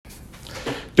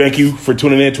Thank you for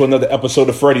tuning in to another episode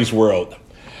of Freddy's World.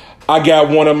 I got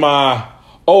one of my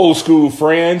old school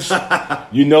friends.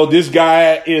 You know, this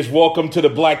guy is welcome to the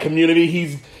black community.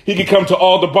 He can come to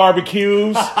all the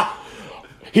barbecues.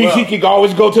 He can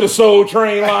always go to the Soul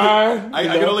Train line. I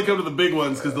can only come to the big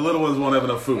ones because the little ones won't have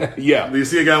enough food. Yeah. You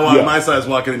see a guy my size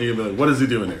walking in, you're going to be like, what is he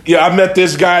doing here? Yeah, I met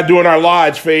this guy during our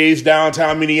lodge phase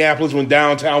downtown Minneapolis when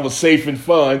downtown was safe and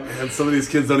fun. And some of these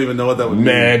kids don't even know what that would mean.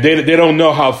 Man, they don't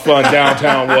know how fun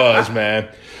downtown was, man.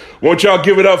 Won't y'all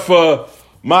give it up for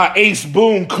my ace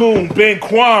boom coon Ben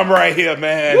Quam right here,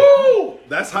 man. Woo!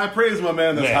 That's high praise, my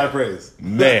man. That's high praise.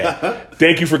 Man,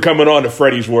 thank you for coming on to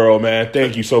Freddy's World, man.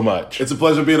 Thank you so much. It's a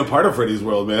pleasure being a part of Freddy's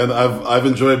World, man. I've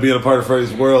enjoyed being a part of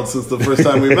Freddy's World since the first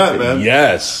time we met, man.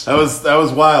 Yes. That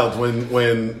was wild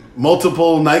when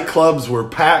multiple nightclubs were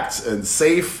packed and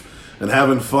safe and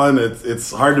having fun.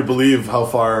 It's hard to believe how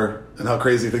far and how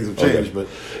crazy things have changed. Okay.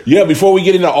 But yeah, before we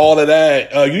get into all of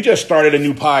that, you just started a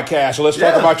new podcast, so let's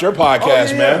talk about your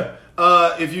podcast, man.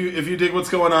 If you dig what's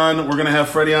going on, we're going to have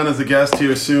Freddie on as a guest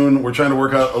here soon. We're trying to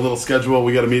work out a little schedule.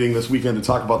 We got a meeting this weekend to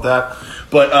talk about that.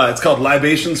 But it's called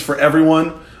Libations for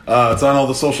Everyone. It's on all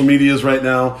the social medias right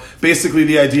now. Basically,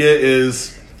 the idea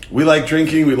is we like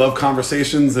drinking. We love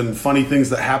conversations and funny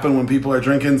things that happen when people are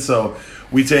drinking. So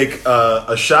we take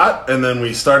a shot, and then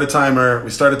we start a timer. We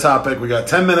start a topic. We got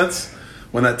 10 minutes.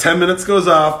 When that 10 minutes goes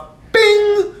off,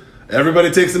 bing!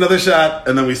 Everybody takes another shot,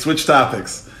 and then we switch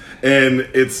topics. And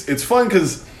it's fun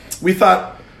because we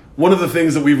thought one of the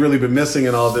things that we've really been missing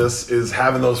in all this is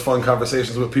having those fun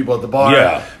conversations with people at the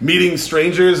bar, meeting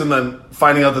strangers and then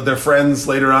finding out that they're friends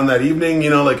later on that evening,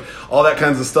 like all that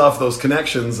kinds of stuff, those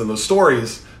connections and those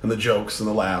stories and the jokes and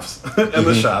the laughs and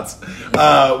the shots.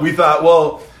 We thought,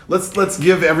 well, let's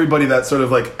give everybody that sort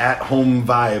of like at-home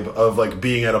vibe of like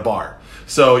being at a bar.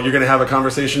 So you're going to have a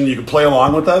conversation. You can play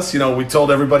along with us. We told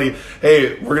everybody,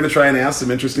 hey, we're going to try and ask some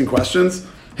interesting questions.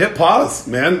 Hit pause,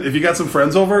 man. If you got some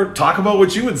friends over, talk about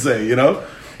what you would say,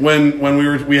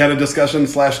 When we had a discussion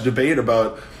 / debate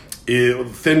about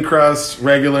thin crust,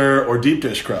 regular, or deep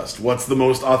dish crust. What's the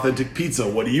most authentic pizza?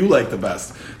 What do you like the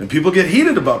best? And people get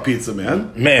heated about pizza,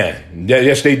 man. Man,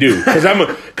 yes they do. Because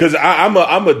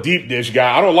I'm a deep dish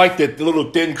guy. I don't like the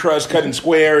little thin crust cut in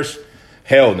squares.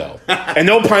 Hell no. And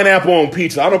no pineapple on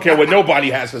pizza. I don't care what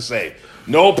nobody has to say.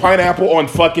 No pineapple on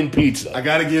fucking pizza. I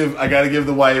gotta give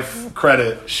the wife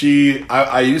credit.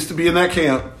 I used to be in that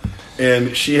camp,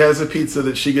 and she has a pizza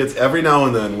that she gets every now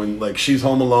and then when like she's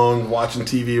home alone watching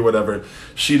TV or whatever.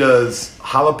 She does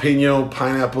jalapeno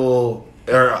pineapple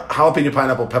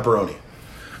pepperoni,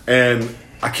 and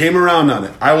I came around on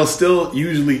it. I will still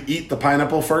usually eat the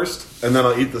pineapple first, and then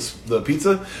I'll eat the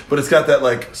pizza. But it's got that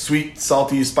like sweet,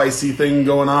 salty, spicy thing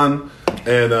going on.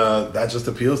 And that just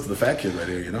appeals to the fat kid right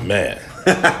here, Man.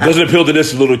 Doesn't appeal to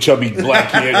this little chubby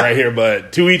black kid right here,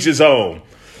 but to each his own.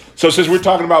 So since we're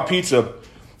talking about pizza,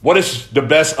 what is the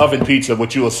best oven pizza,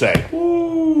 what you will say?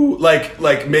 Ooh, like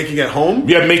making at home?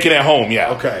 Yeah, making at home,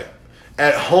 yeah. Okay.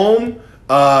 At home,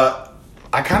 I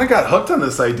kind of got hooked on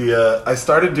this idea. I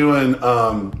started doing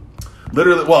for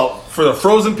the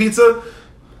frozen pizza,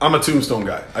 I'm a Tombstone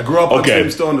guy. I grew up on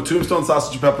Tombstone, the Tombstone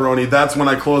sausage and pepperoni. That's when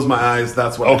I close my eyes.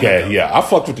 That's what I think of. I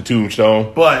fucked with the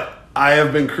Tombstone. But I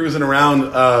have been cruising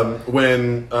around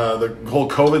when the whole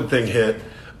COVID thing hit.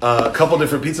 A couple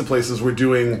different pizza places were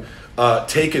doing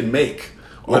take and make,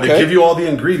 where they give you all the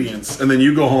ingredients, and then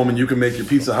you go home and you can make your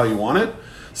pizza how you want it.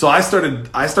 So I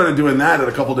started doing that at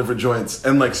a couple different joints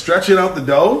and like stretching out the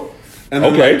dough. And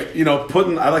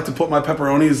then I like to put my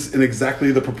pepperonis in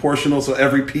exactly the proportional, so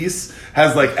every piece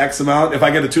has like X amount. If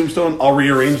I get a Tombstone, I'll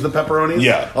rearrange the pepperonis.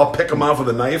 Yeah. I'll pick them off with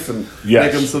a knife and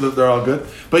make them so that they're all good.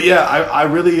 But yeah,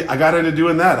 I got into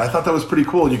doing that. I thought that was pretty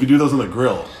cool. You could do those on the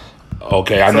grill.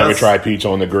 Okay, I never tried pizza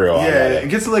on the grill. Yeah, it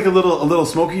gets like a little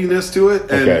smokiness to it,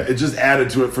 and it just added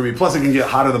to it for me. Plus, it can get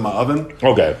hotter than my oven.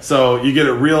 Okay. So you get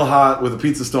it real hot with a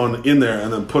pizza stone in there,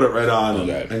 and then put it right on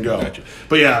and go. Gotcha.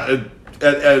 But yeah,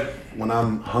 when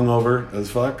I'm hungover as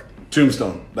fuck,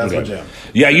 Tombstone. That's my jam.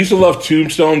 Yeah, I used to love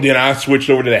Tombstone. Then I switched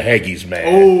over to the Heggies, man.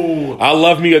 Oh, I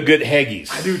love me a good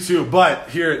Heggies. I do too. But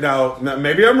here now,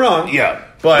 maybe I'm wrong. Yeah.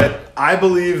 But I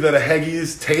believe that a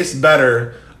Heggies tastes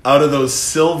better out of those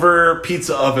silver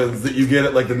pizza ovens that you get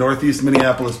at like the Northeast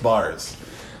Minneapolis bars.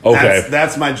 Okay.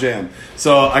 That's my jam.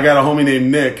 So I got a homie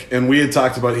named Nick, and we had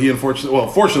talked about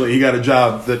fortunately he got a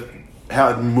job that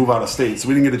had to move out of state, so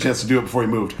we didn't get a chance to do it before he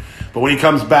moved. But when he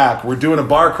comes back, we're doing a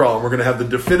bar crawl, and we're going to have the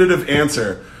definitive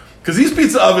answer. Because these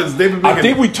pizza ovens, they've been making... I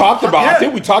think we talked about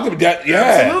that. Yeah.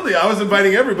 Absolutely. I was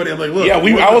inviting everybody. I'm like, look. Yeah,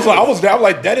 I was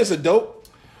like, that is a dope...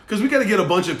 because we got to get a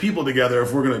bunch of people together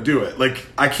if we're going to do it. Like,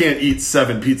 I can't eat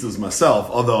 7 pizzas myself,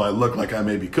 although I look like I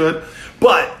maybe could.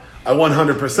 But I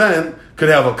 100% could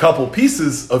have a couple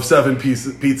pieces of 7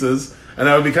 pizzas, and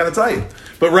that would be kind of tight.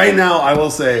 But right now, I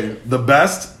will say the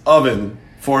best oven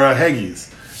for a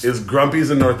Haggis is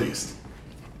Grumpy's in Northeast.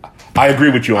 I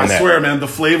agree with you on that. I swear, man, the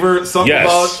flavor, something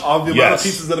about all the amount of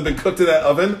pizzas that have been cooked in that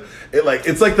oven,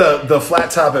 it's like the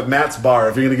flat top at Matt's Bar.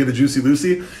 If you're going to get a Juicy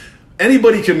Lucy,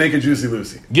 anybody can make a Juicy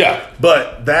Lucy. Yeah.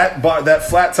 But that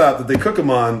flat top that they cook them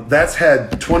on, that's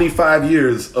had 25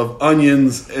 years of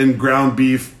onions and ground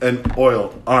beef and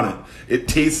oil on it. It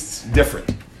tastes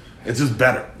different. It's just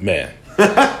better. Man.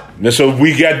 So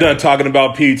we got done talking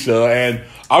about pizza, and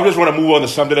I just want to move on to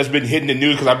something that's been hitting the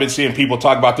news because I've been seeing people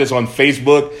talk about this on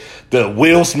Facebook. The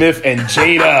Will Smith and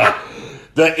Jada,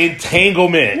 the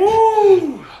entanglement.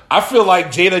 Woo! I feel like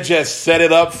Jada just set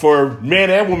it up for man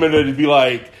and woman to be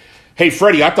like, hey,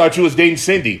 Freddie, I thought you was dating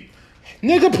Cindy.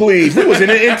 Nigga, please. We was in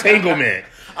an entanglement.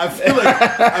 I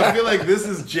feel like this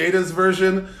is Jada's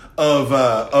version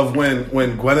of when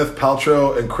Gwyneth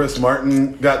Paltrow and Chris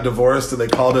Martin got divorced and they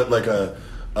called it like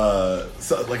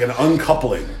an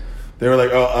uncoupling. They were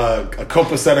like a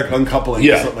copacetic uncoupling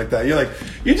or something like that. You're like,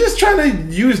 you're just trying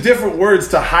to use different words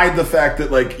to hide the fact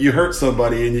that like you hurt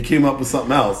somebody and you came up with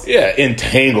something else. Yeah,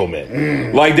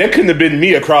 entanglement. Like that couldn't have been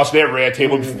me across that red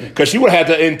table because she would have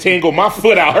had to entangle my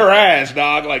foot out her ass,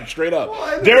 dog. Like straight up.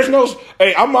 Well, there's no.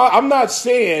 Hey, I'm not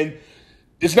saying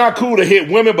it's not cool to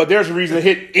hit women, but there's a reason to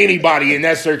hit anybody in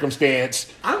that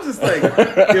circumstance. I'm just like,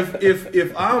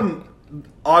 if I'm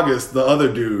August, the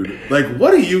other dude, like,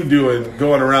 what are you doing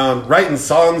going around writing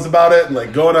songs about it and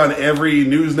like going on every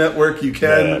news network you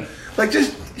can? Man. Like,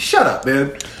 just shut up,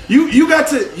 man. You got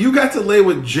to lay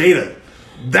with Jada.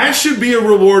 That should be a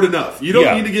reward enough. You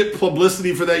don't need to get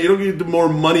publicity for that. You don't need more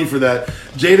money for that.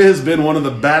 Jada has been one of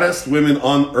the baddest women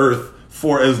on earth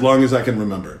for as long as I can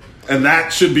remember. And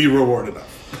that should be reward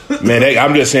enough. Man,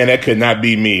 I'm just saying that could not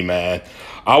be me, man.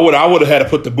 I would have had to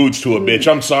put the boots to a bitch.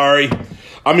 I'm sorry.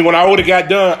 I mean, when I would have got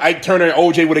done, Ike Turner and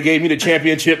OJ would have gave me the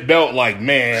championship belt. Like,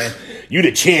 man, you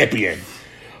the champion.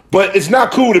 But it's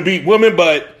not cool to beat women,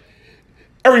 but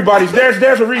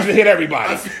there's a reason to hit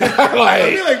everybody. I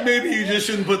feel like maybe you just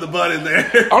shouldn't put the butt in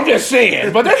there. I'm just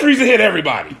saying, but there's a reason to hit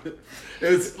everybody.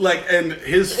 It's like, and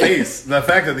his face, the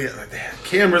fact that they had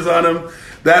cameras on him,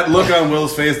 that look on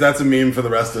Will's face, that's a meme for the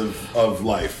rest of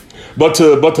life. But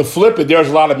to flip it, there's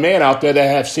a lot of men out there that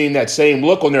have seen that same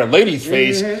look on their lady's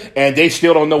face, and they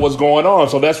still don't know what's going on.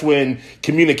 So that's when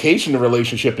communication in a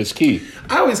relationship is key.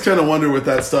 I always kind of wonder with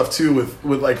that stuff, too, with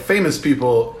like famous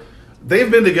people. They've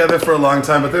been together for a long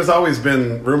time, but there's always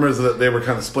been rumors that they were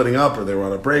kind of splitting up or they were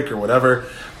on a break or whatever.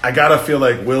 I got to feel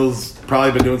like Will's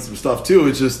probably been doing some stuff, too.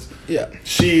 It's just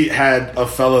she had a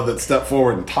fella that stepped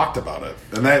forward and talked about it.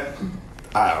 And that...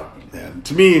 man,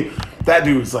 to me, that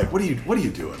dude's like, what are you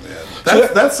doing, man?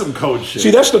 That's some code shit.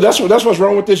 See, that's what's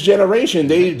wrong with this generation.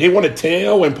 They want to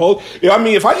tell and post. I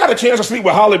mean, if I got a chance to sleep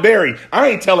with Halle Berry, I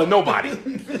ain't telling nobody.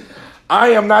 I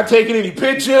am not taking any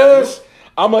pictures.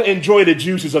 I'm gonna enjoy the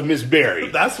juices of Miss Berry.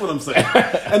 That's what I'm saying,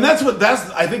 and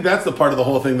I think that's the part of the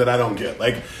whole thing that I don't get.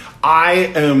 Like,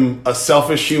 I am a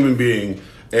selfish human being,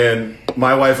 and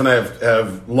my wife and I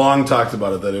have long talked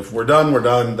about it. That if we're done, we're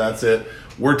done. That's it.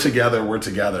 We're together. We're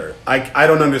together. I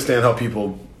don't understand how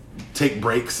people take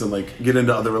breaks and like get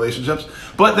into other relationships,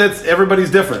 but everybody's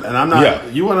different. And I'm not. Yeah.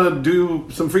 You want to do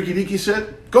some freaky deaky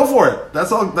shit? Go for it.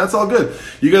 That's all good.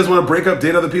 You guys want to break up,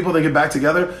 date other people, then get back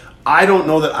together? I don't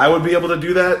know that I would be able to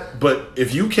do that, but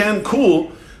if you can,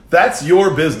 cool. That's your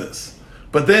business.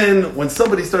 But then when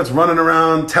somebody starts running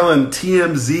around telling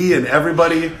TMZ and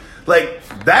everybody, like,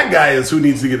 that guy is who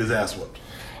needs to get his ass whooped.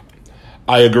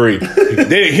 I agree.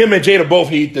 Him and Jada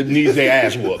both need their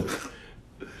ass whooped.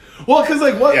 Well, because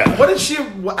like what did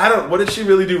she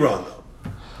really do wrong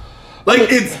though? Like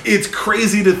it's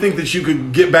crazy to think that you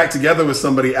could get back together with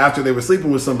somebody after they were sleeping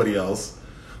with somebody else.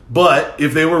 But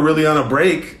if they were really on a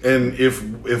break, and if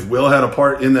Will had a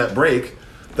part in that break,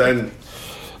 then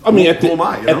I mean, at the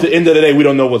end of the day, we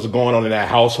don't know what's going on in that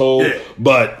household. Yeah.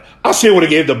 But I still would have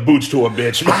gave the boots to a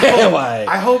bitch, man.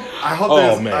 I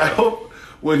hope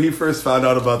when he first found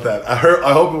out about that, I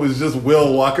hope it was just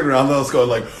Will walking around the house going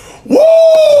like, "Woo!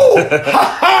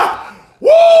 Ha ha! Woo!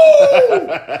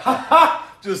 Ha ha!"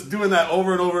 Just doing that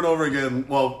over and over and over again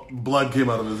while blood came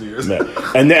out of his ears. Man.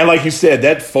 And then, like you said,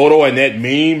 that photo and that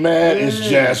meme, man, is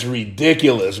just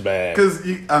ridiculous, man. Because,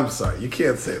 I'm sorry, you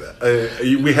can't say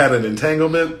that. We had an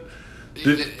entanglement.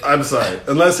 I'm sorry.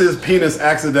 Unless his penis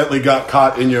accidentally got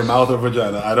caught in your mouth or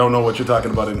vagina, I don't know what you're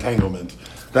talking about entanglement.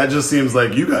 That just seems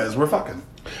like you guys were fucking.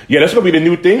 Yeah, that's gonna be the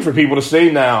new thing for people to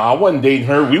say now. I wasn't dating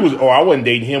her. I wasn't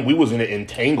dating him. We was in an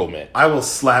entanglement. I will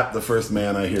slap the first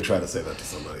man I hear try to say that to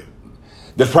somebody.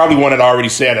 There's probably one that already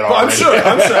said it already. I'm sure.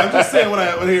 I'm just saying when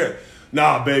I hear,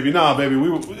 nah, baby.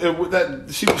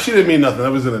 She didn't mean nothing.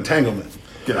 That was an entanglement.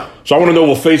 Get out. So I want to know,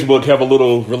 will Facebook have a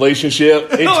little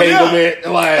relationship entanglement? Yeah.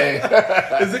 Like,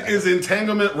 is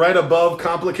entanglement right above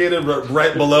complicated, but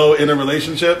right below in a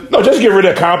relationship? No, just get rid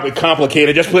of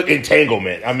complicated. Just put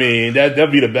entanglement. I mean,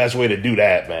 that'd be the best way to do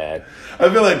that, man. I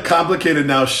feel like complicated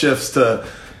now shifts to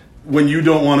when you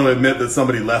don't want to admit that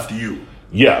somebody left you.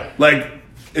 Yeah. Like,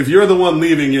 if you're the one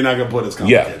leaving, you're not going to put it as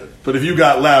complicated. Yeah. But if you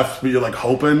got left, but you're like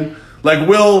hoping. Like,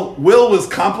 Will was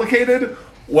complicated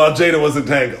while Jada was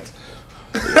entangled.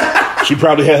 She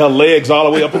probably had her legs all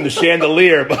the way up in the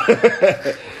chandelier.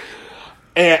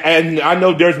 and I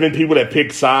know there's been people that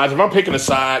pick sides. If I'm picking a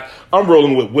side, I'm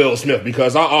rolling with Will Smith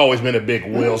because I've always been a big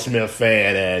Will Smith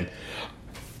fan. And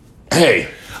hey,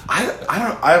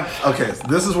 okay, so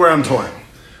this is where I'm torn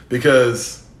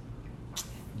because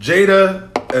Jada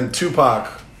and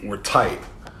Tupac were tight.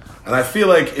 And I feel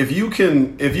like if you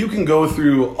can go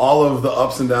through all of the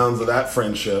ups and downs of that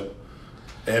friendship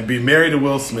and be married to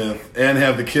Will Smith and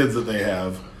have the kids that they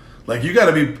have, like you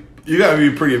gotta be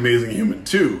a pretty amazing human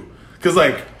too. Cause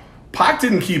like Pac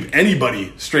didn't keep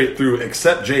anybody straight through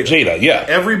except Jada. Jada, yeah.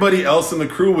 Everybody else in the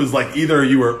crew was like either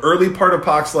you were early part of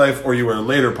Pac's life or you were a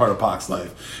later part of Pac's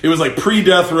life. It was like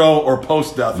pre-death row or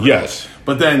post-death row. Yes.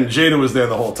 But then Jada was there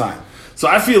the whole time. So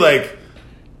I feel like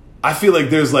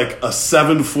there's like a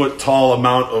 7-foot tall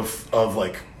amount of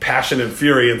like passion and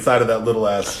fury inside of that little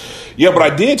ass. Yeah, but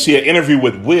I did see an interview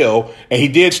with Will, and he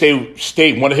did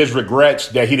state one of his regrets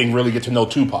that he didn't really get to know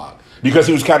Tupac because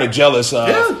he was kind of jealous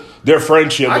of their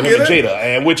friendship with him and Jada,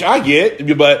 and which I get,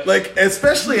 but like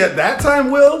especially at that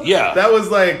time, Will. Yeah, that was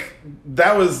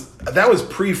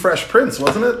pre-Fresh Prince,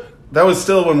 wasn't it? That was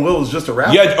still when Will was just a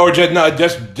rapper. Yeah, or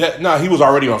just he was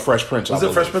already on Fresh Prince. Was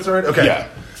it Fresh Prince already? Okay, yeah,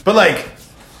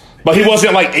 but he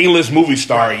wasn't like A-list movie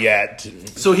star yet.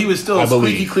 So he was still a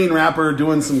squeaky clean rapper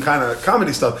doing some kind of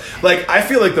comedy stuff. Like, I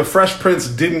feel like the Fresh Prince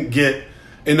didn't get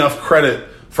enough credit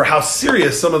for how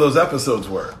serious some of those episodes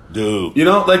were. Dude. You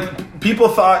know, like, people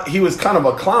thought he was kind of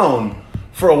a clown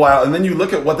for a while, and then you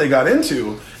look at what they got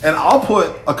into, and I'll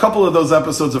put a couple of those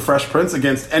episodes of Fresh Prince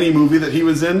against any movie that he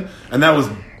was in, and that was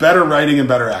better writing and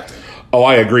better acting. Oh,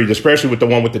 I agree, especially with the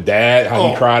one with the dad, how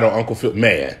he cried on Uncle Phil.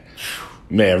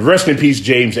 Man, rest in peace,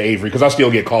 James Avery, because I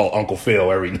still get called Uncle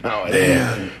Phil every now and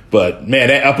then. But man,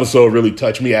 that episode really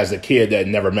touched me as a kid that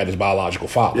never met his biological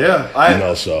father. Yeah, I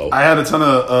had a ton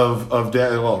of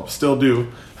dad. Well, still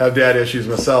do have dad issues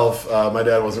myself. My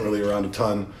dad wasn't really around a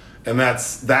ton, and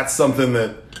that's something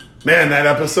that, man, that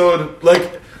episode.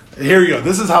 Like, here you go.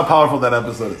 This is how powerful that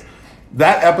episode is.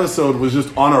 That episode was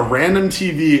just on a random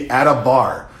TV at a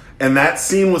bar. And that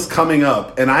scene was coming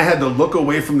up, and I had to look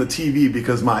away from the TV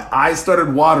because my eyes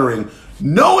started watering,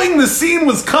 knowing the scene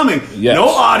was coming. Yes. No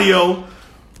audio,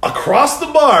 across the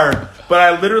bar, but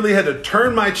I literally had to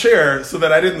turn my chair so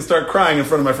that I didn't start crying in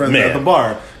front of my friends at the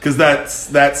bar because that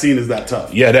scene is that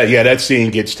tough. Yeah, that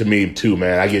scene gets to me too,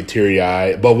 man. I get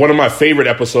teary-eyed. But one of my favorite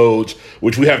episodes,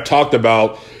 which we have talked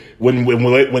about, when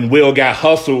Will got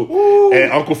hustled. Ooh.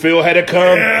 And Uncle Phil had to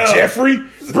come. Yeah. Jeffrey,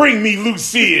 bring me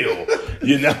Lucille.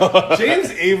 You know,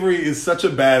 James Avery is such a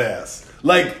badass.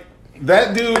 Like,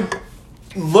 that dude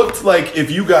looked like if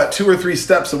you got 2 or 3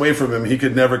 steps away from him, he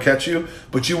could never catch you.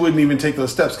 But you wouldn't even take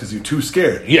those steps because you're too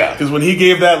scared. Yeah. Because when he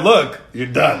gave that look, you're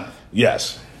done.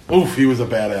 Yes. Oof, he was a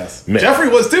badass. Man. Jeffrey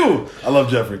was too. I love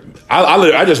Jeffrey.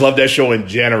 I just love that show in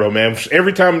general, man.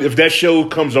 Every time, if that show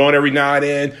comes on every now and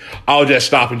then, I'll just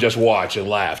stop and just watch and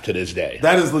laugh to this day.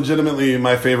 That is legitimately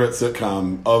my favorite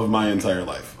sitcom of my entire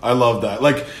life. I love that.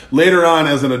 Like, later on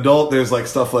as an adult, there's like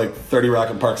stuff like 30 Rock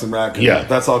and Parks and Rec. And yeah.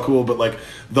 That's all cool. But like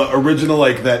the original,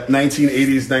 like that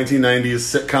 1980s, 1990s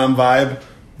sitcom vibe,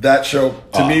 that show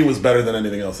to me was better than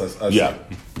anything else I've seen.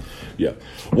 Yeah.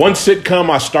 One sitcom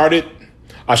I started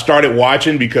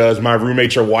watching because my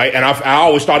roommates are white, and I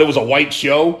always thought it was a white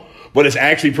show, but it's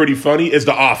actually pretty funny, is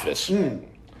The Office.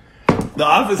 The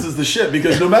Office is the shit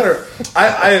because no matter...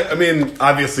 I mean,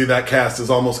 obviously that cast is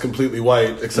almost completely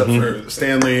white except for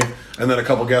Stanley and then a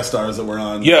couple guest stars that were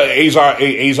on. Yeah, Azar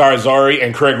Azari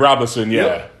and Craig Robinson,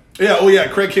 yeah. Yeah,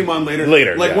 Craig came on later.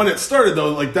 Like, yeah. when it started,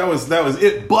 though, like, that was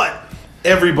it. But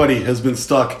everybody has been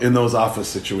stuck in those office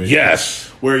situations. Yes.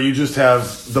 Where you just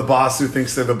have the boss who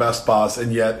thinks they're the best boss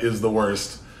and yet is the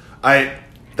worst.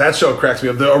 That show cracks me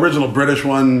up. The original British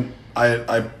one,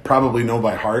 I probably know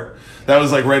by heart. That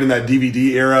was like right in that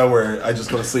DVD era where I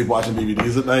just go to sleep watching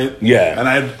DVDs at night. Yeah. And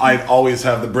I'd always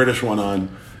have the British one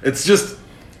on. It's just,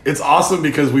 It's awesome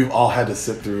because we've all had to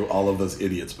sit through all of those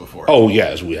idiots before. Oh,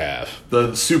 yes, we have.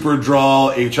 The super drawl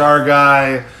HR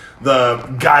guy, the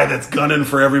guy that's gunning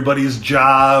for everybody's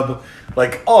job,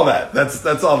 like all that.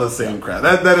 That's all the same crap.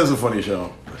 That is a funny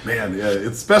show. Man, yeah,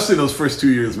 especially those first 2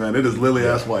 years, man. It is lily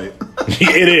ass white.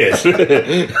 It is.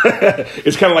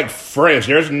 It's kind of like Friends.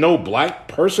 There's no black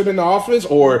person in the office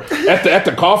or at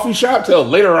the coffee shop till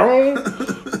later on.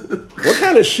 What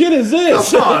kind of shit is this?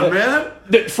 Come on, man.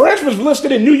 Friends was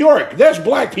listed in New York. There's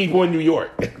black people in New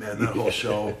York. Man, that whole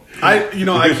show.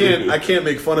 I can't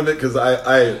make fun of it because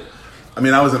I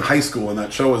mean, I was in high school when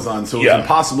that show was on, so it was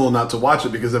impossible not to watch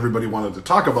it because everybody wanted to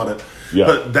talk about it. Yeah.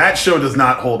 But that show does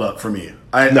not hold up for me.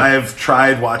 I have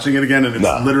tried watching it again, and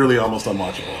it's literally almost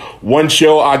unwatchable. One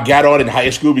show I got on in high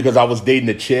school because I was dating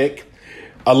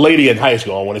a lady in high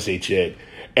school, I want to say chick,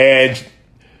 and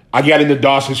I got into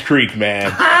Dawson's Creek,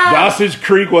 man. Dawson's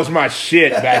Creek was my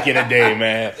shit back in the day,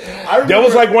 man. That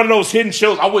was like one of those hidden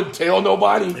shows. I wouldn't tell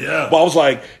nobody. Yeah. But I was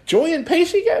like, Dawson and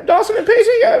Pacey got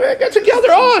together.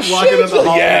 Oh, walking shit. In the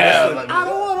hall, yeah. Like, I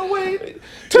don't want to wait.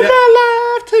 To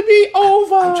my life to be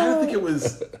over. I'm trying to think it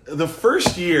was the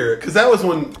first year, because that was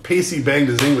when Pacey banged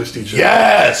his English teacher.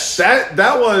 Yes.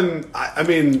 That one, I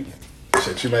mean...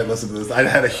 Shit, she might listen to this. I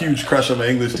had a huge crush on my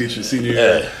English teacher senior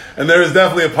year. And there was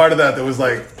definitely a part of that was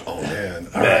like, oh man,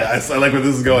 all right, I like where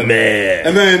this is going. Man.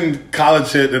 And then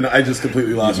college hit, and I just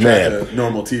completely lost track of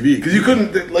normal TV. Because you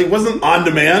couldn't, wasn't on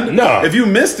demand. No. If you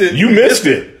missed it, you missed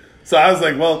it. So I was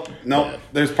like, well, no,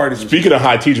 there's parties. Speaking of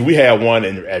high teachers, we had one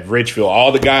at Richfield.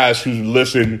 All the guys who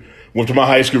listened went to my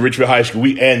high school, Richfield High School.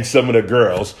 We and some of the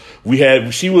girls.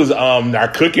 She was our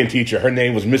cooking teacher. Her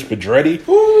name was Miss Pedretti.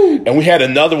 Ooh. And we had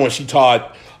another one. She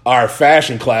taught our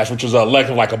fashion class, which was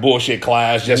like a bullshit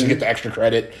class just to get the extra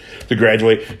credit to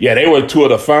graduate. Yeah, they were two of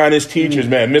the finest teachers,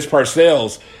 man. Miss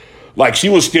Parcells, she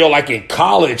was still in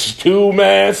college too,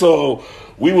 man. So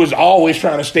we was always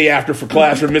trying to stay after for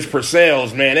class for Miss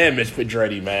Purcell's, man, and Miss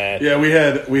Pedretti, man. Yeah, we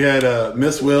had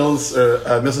Miss Wills,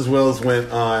 Mrs. Wills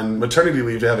went on maternity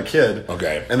leave to have a kid.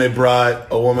 Okay. And they brought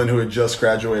a woman who had just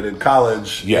graduated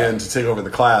college in to take over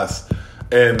the class.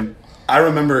 And I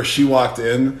remember she walked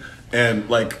in and,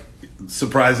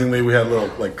 surprisingly, we had a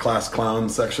little, class clown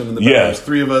section in the back. Yeah. There was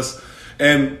 3 of us.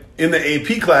 And in the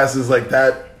AP classes,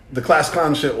 the class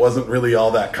clown shit wasn't really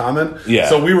all that common. Yeah.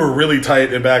 So we were really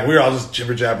tight in back. We were all just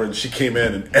jibber jabber, and she came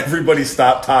in, and everybody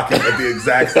stopped talking at the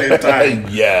exact same time.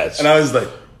 Yes. And I was like,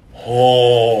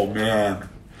 oh, man.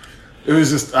 It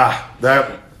was just,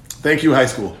 thank you, high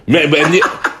school. Man,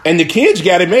 and the kids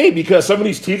got it made because some of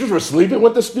these teachers were sleeping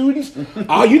with the students.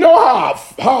 You know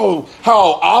how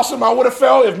awesome I would have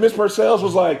felt if Miss Purcell's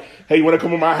was like, hey, you want to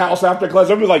come to my house after class?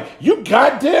 I'd be like, you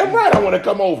goddamn right I want to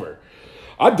come over.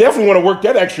 I definitely want to work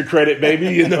that extra credit, baby.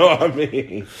 You know what I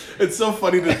mean? It's so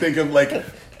funny to think of,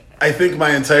 I think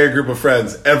my entire group of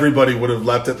friends, everybody would have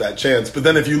leapt at that chance. But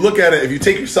then if you look at it, if you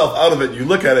take yourself out of it, you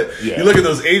look at it, you look at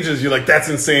those ages, you're like, that's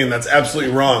insane. That's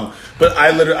absolutely wrong. But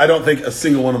I don't think a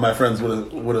single one of my friends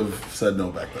would have said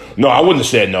no back then. No, I wouldn't have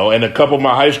said no. And a couple of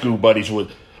my high school buddies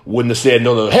wouldn't have said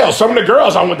no. Hell, some of the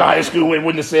girls I went to high school with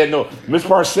wouldn't have said no. Miss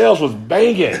Parcells was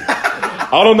banging.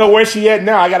 I don't know where she at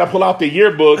now. I got to pull out the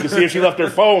yearbook to see if she left her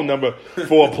phone number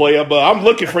for a player. But I'm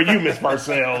looking for you, Miss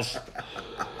Parcells.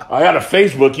 I got to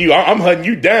Facebook you. I'm hunting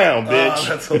you down, bitch. Oh,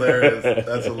 that's hilarious.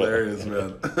 That's hilarious,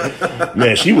 man.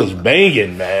 Man, she was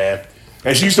banging, man.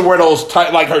 And she used to wear those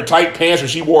tight, her tight pants, where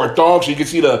she wore a thong, so you could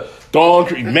see the thong.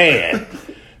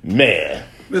 Man.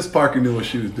 Miss Parker knew what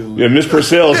she was doing. Yeah, Miss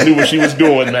Purcells knew what she was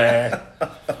doing, man.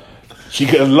 She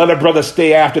could let her brother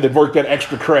stay after to work that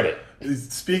extra credit.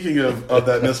 Speaking of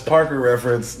that Miss Parker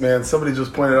reference, man, somebody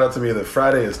just pointed out to me that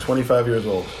Friday is 25 years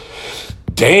old.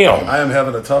 Damn. I am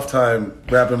having a tough time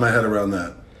wrapping my head around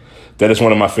that. That is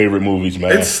one of my favorite movies,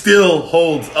 man. It still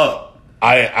holds up.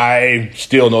 I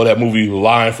still know that movie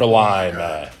line for line,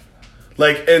 man.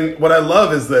 And what I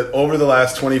love is that over the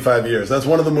last 25 years, that's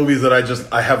one of the movies that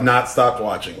I have not stopped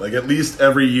watching. At least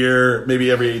every year,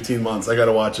 maybe every 18 months, I got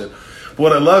to watch it. But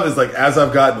what I love is, as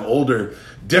I've gotten older,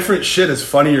 different shit is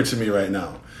funnier to me right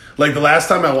now. The last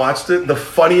time I watched it, the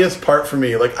funniest part for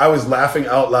me, I was laughing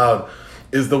out loud,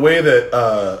 is the way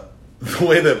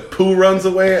that Pooh runs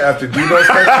away after Debo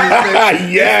starts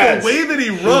his Yes. The way that he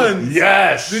runs.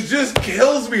 Yes. It just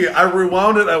kills me. I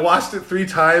rewound it. I watched it 3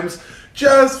 times.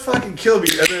 Just fucking kill me.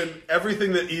 And then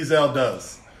everything that Ezal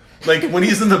does. When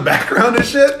he's in the background and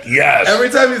shit. Yes. Every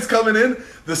time he's coming in,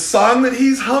 the song that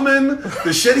he's humming,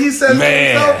 the shit he says to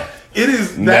himself.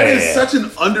 That is such an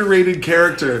underrated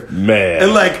character. Man.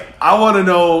 And I want to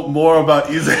know more about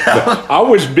Ezal. I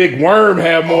wish Big Worm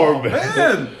had more.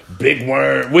 Man. big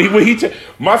worm.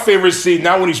 My favorite scene,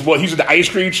 now when he's in the ice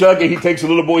cream truck and he takes the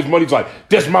little boy's money, he's like,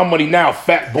 "That's my money now,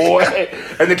 fat boy."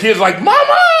 And the kid's like,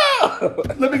 "Mama,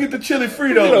 let me get the chili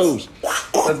Fritos."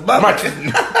 That's my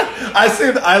money.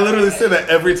 I literally say that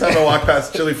every time I walk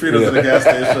past Chili Fritos at a gas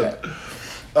station.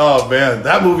 Oh man,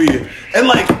 that movie. And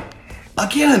like,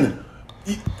 again,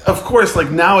 of course,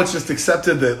 like now it's just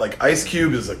accepted that like Ice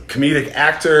Cube is a comedic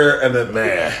actor, and that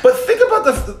man. But think about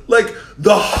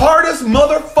the hardest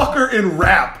motherfucker in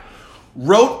rap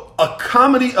wrote a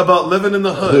comedy about living in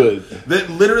the hood that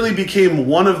literally became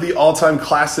one of the all-time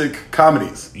classic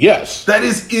comedies. Yes, that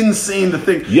is insane to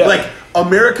think. Yes. Like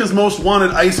America's Most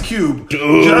Wanted, Ice Cube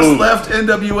just left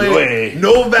NWA.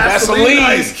 No Vaseline.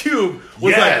 Ice Cube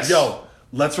was like, "Yo,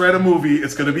 let's write a movie.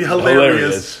 It's going to be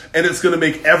hilarious, and it's going to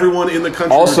make everyone in the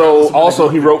country." Also,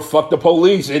 he wrote "Fuck the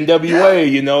Police," NWA,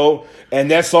 you know, and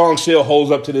that song still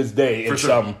holds up to this day in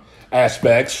some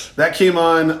aspects. That came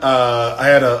on. I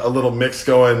had a little mix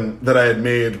going that I had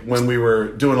made when we were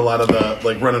doing a lot of the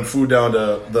like running food down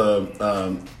to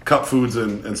the Cup Foods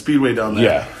and Speedway down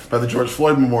there by the George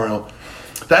Floyd Memorial.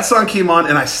 That song came on,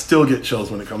 and I still get chills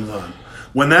when it comes on.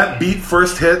 When that beat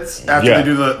first hits after they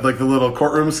do the little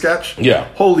courtroom sketch,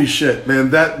 holy shit,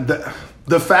 man! That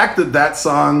the fact that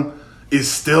song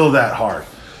is still that hard,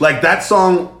 like that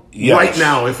song right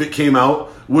now, if it came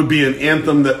out, would be an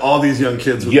anthem that all these young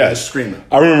kids would be screaming.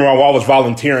 I remember while I was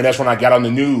volunteering, that's when I got on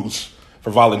the news for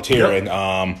volunteering,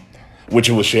 which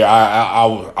it was shit.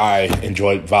 I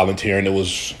enjoyed volunteering. It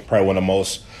was probably one of the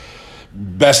most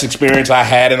best experience I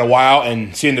had in a while,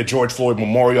 and seeing the George Floyd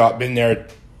Memorial, I've been there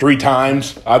 3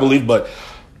 times, I believe, but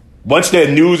once that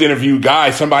news interview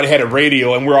guy, somebody had a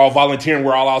radio and we're all volunteering,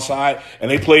 we're all outside,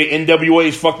 and they played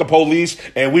NWA's "Fuck the Police,"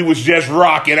 and we was just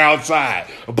rocking outside.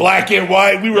 Black and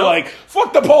white, we were like,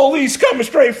 "Fuck the police, coming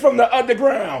straight from the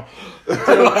underground."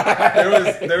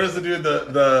 There was the dude,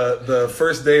 the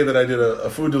first day that I did a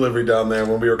food delivery down there,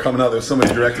 when we were coming out, there was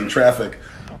somebody directing traffic.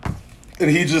 And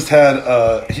he just had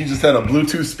a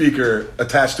Bluetooth speaker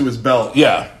attached to his belt.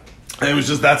 Yeah. And it was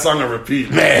just that song on repeat.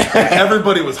 Man.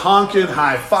 Everybody was honking,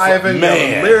 high-fiving,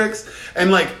 yelling lyrics. And,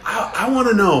 like, I want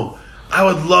to know, I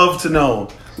would love to know,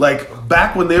 like,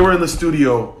 back when they were in the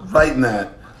studio writing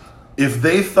that, if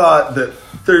they thought that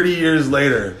 30 years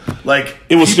later, like...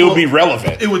 It would still be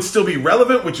relevant. It would still be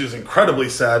relevant, which is incredibly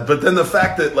sad. But then the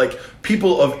fact that, like,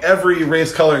 people of every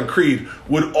race, color, and creed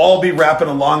would all be rapping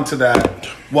along to that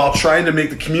while trying to make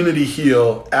the community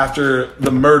heal after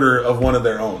the murder of one of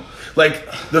their own. Like,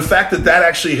 the fact that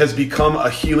actually has become a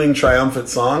healing, triumphant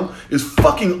song is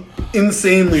fucking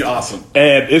insanely awesome.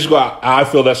 And I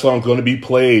feel that song's going to be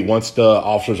played once the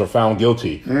officers are found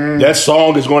guilty. That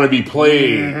song is going to be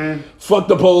played. Fuck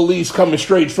the police, coming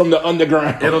straight from the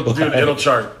underground. It'll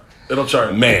chart. It'll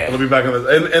chart. Man. It'll be back on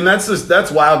this. And that's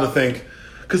wild to think.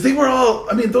 Because they were all,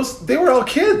 they were all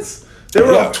kids. They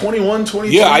were all 21,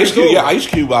 22 years old. Ice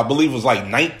Cube, I believe, was like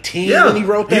 19 when he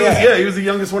wrote that. He was the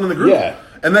youngest one in the group. Yeah.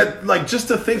 And that, like, just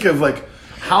to think of, like,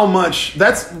 how much,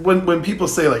 that's when people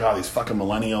say, like, oh, these fucking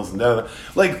millennials and da.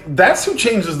 Like, that's who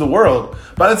changes the world.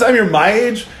 By the time you're my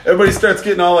age, everybody starts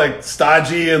getting all, like,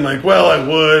 stodgy and, like, well, I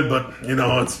would, but, you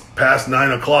know, it's past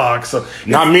 9 o'clock. So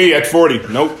not me at 40.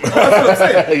 Nope. That's what I'm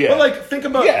saying. But, like, think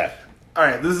about, all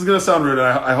right, this is going to sound rude, and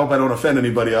I hope I don't offend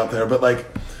anybody out there, but, like,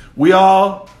 we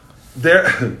all,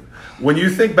 when you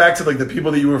think back to, like, the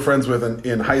people that you were friends with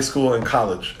in high school and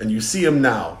college, and you see them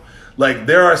now, like,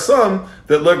 there are some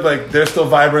that look like they're still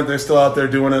vibrant, they're still out there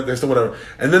doing it, they're still whatever.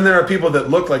 And then there are people that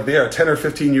look like they are 10 or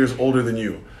 15 years older than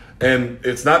you. And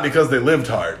it's not because they lived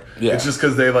hard. Yeah. It's just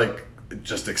because they, like,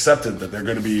 just accepted that they're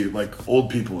going to be, like, old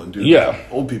people and do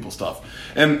old people stuff.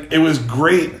 And it was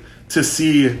great to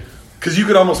see, because you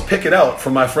could almost pick it out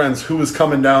from my friends who was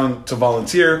coming down to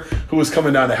volunteer, who was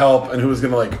coming down to help, and who was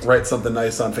going to, like, write something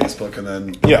nice on Facebook, and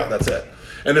then that's it.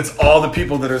 And it's all the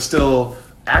people that are still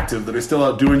active, that are still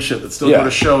out doing shit, that still go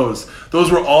to shows.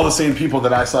 Those were all the same people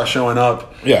that I saw showing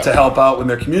up to help out when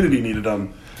their community needed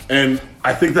them. And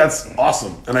I think that's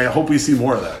awesome. And I hope we see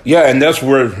more of that. Yeah, and that's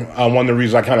where one of the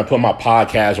reasons I kind of put my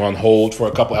podcast on hold for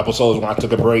a couple episodes when I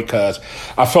took a break, because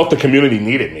I felt the community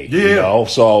needed me. You know?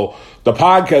 So the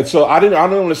podcast, I don't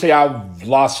want to say I've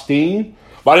lost steam,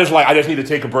 but I just need to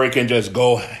take a break and just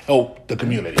go help the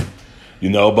community. You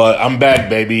know, but I'm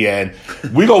back, baby, and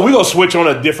we go switch on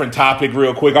a different topic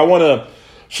real quick. I want to,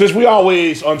 since we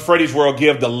always on Freddie's World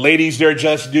give the ladies their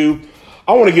just due,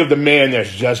 I want to give the man their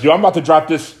just due. I'm about to drop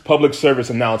this public service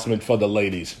announcement for the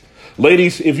ladies.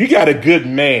 Ladies, if you got a good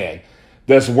man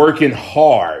that's working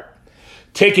hard,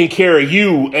 taking care of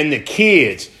you and the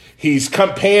kids, he's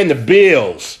paying the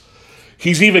bills,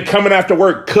 He's even coming after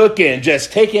work, cooking,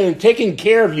 just taking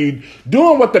care of you,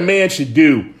 doing what the man should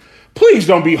do. Please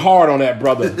don't be hard on that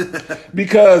brother,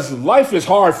 because life is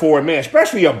hard for a man,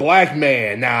 especially a black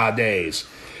man nowadays.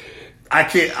 I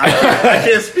can't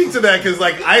speak to that because,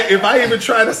 like, if I even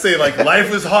try to say, like,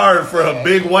 life is hard for a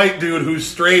big white dude who's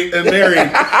straight and married,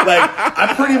 like,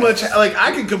 I pretty much, like,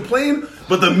 I can complain,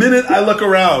 but the minute I look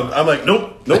around, I'm like,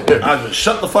 nope, I just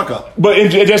shut the fuck up. But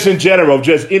just in general,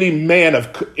 just any man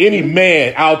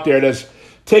out there that's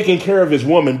taking care of his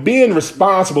woman, being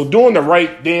responsible, doing the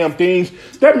right damn things,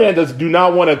 that man do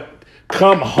not want to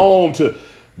come home to...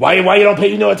 Why you don't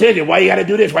pay you no attention? Why you got to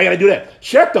do this? Why you got to do that?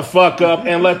 Shut the fuck up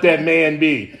and let that man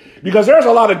be. Because there's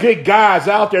a lot of good guys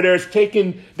out there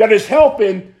that is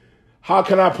helping, how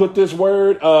can I put this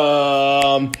word?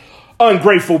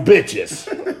 Ungrateful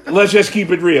bitches. Let's just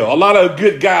keep it real. A lot of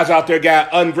good guys out there got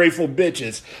ungrateful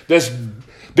bitches.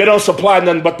 They don't supply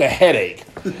nothing but the headache.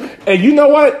 And you know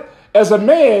what? As a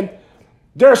man,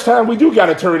 there's time we do got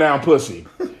to turn down pussy.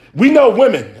 We know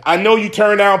women. I know you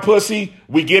turn down pussy.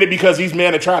 We get it because these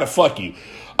men are trying to fuck you.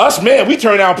 Us men, we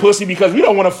turn down pussy because we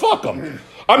don't want to fuck them.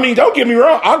 I mean, don't get me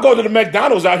wrong. I'll go to the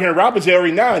McDonald's out here in Robbinsdale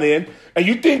every now and then, and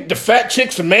you think the fat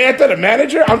chick Samantha, the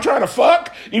manager, I'm trying to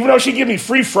fuck, even though she give me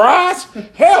free fries?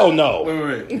 Hell no.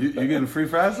 Wait. You getting free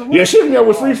fries somewhere? Yeah, she hit me up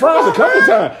with free fries a couple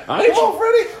times.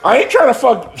 I ain't trying to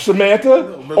fuck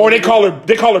Samantha. Or they call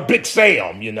her Big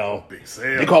Sam, you know. Big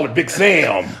Sam. They call her Big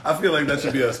Sam. I feel like that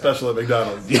should be a special at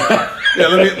McDonald's. Yeah,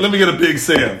 let me get a Big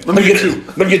Sam. Let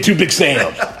me get two Big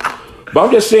Sams. But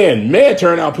I'm just saying, men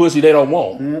turn out pussy they don't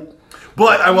want. Mm-hmm.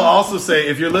 But I will also say,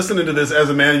 if you're listening to this as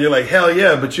a man and you're like, hell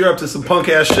yeah, but you're up to some punk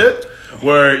ass shit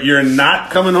where you're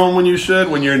not coming home when you should,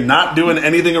 when you're not doing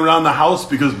anything around the house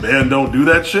because men don't do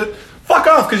that shit, fuck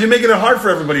off, because you're making it hard for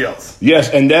everybody else. Yes,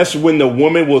 and that's when the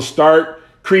woman will start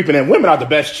creeping, and women are the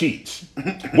best cheats.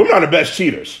 Women are the best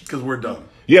cheaters. Because we're dumb.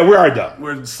 Yeah, we are dumb.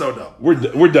 We're so dumb.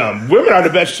 We're dumb. Women are the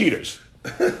best cheaters.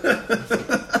 That's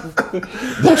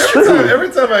true.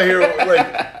 Every time I hear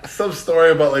like some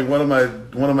story about like one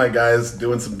of my guys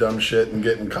doing some dumb shit and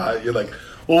getting caught, you're like,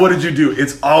 well, what did you do?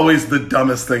 It's always the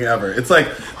dumbest thing ever. It's like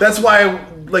that's why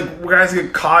like guys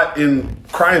get caught in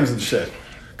crimes and shit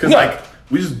because like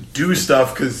we just do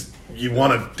stuff because you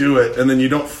want to do it, and then you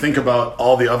don't think about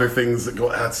all the other things that go.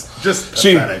 That's just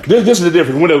pathetic. See, this is the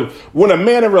difference. When a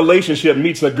man in a relationship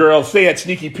meets a girl, say at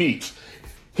Sneaky Pete's.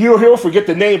 He'll forget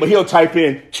the name, but he'll type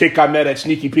in chick I met at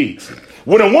Sneaky Pete's.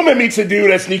 When a woman meets a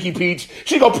dude at Sneaky Pete's,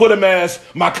 she gonna put him as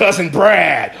my cousin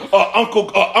Brad,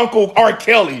 Uncle R.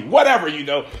 Kelly, whatever, you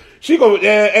know. She go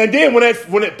and then when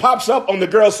it pops up on the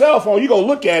girl's cell phone, you go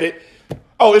look at it.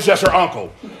 Oh, it's just her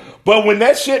uncle. But when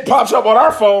that shit pops up on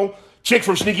our phone, chick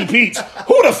from Sneaky Pete's.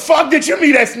 Who the fuck did you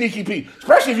meet at Sneaky Pete?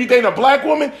 Especially if you date a black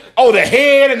woman. Oh, the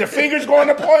head and the fingers going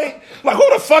to point. Like,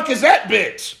 who the fuck is that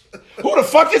bitch? Who the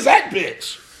fuck is that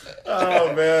bitch?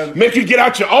 Oh, man. Make you get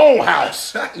out your own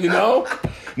house, you know?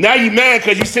 Now you mad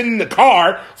because you sitting in the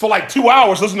car for like 2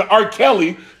 hours listening to R.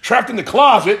 Kelly, trapped in the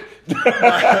closet.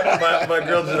 my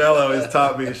girl Janelle always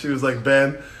taught me. She was like,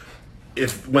 Ben,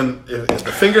 if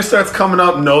the finger starts coming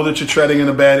up, know that you're treading in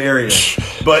a bad area.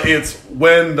 But it's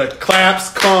when the claps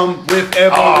come with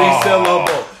every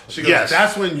syllable. She goes,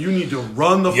 that's when you need to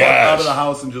run the fuck out of the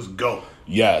house and just go.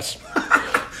 Yes.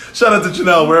 Shout out to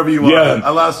Janelle, wherever you are. I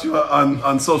lost you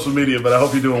on social media, but I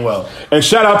hope you're doing well. And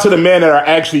shout out to the men that are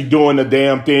actually doing the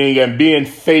damn thing and being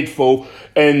faithful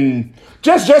and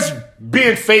just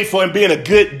being faithful and being a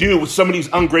good dude with some of these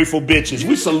ungrateful bitches.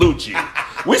 We salute you.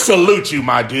 We salute you,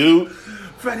 my dude.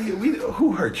 Freddie,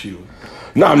 who hurt you?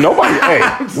 No, nobody.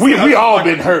 Hey, we all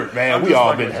been hurt, man. We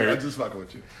all been hurt. I'm just fucking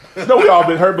with you. No, we all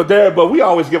been hurt, but we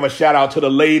always give a shout out to the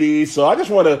ladies. So I just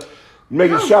want to make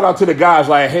a shout out to the guys.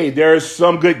 Like, hey, there's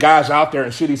some good guys out there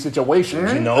in shitty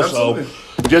situations, you know. Absolutely.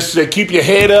 So just keep your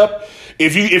head up.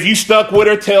 If you stuck with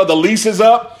her, tell the lease is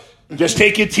up. Just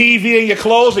take your TV and your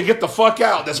clothes and get the fuck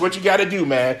out. That's what you got to do,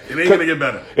 man. It ain't gonna get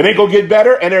better. It ain't gonna get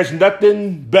better, and there's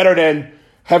nothing better than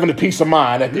having a peace of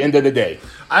mind at the end of the day.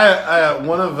 I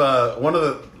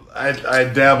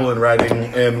dabble in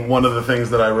writing, and one of the things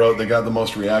that I wrote that got the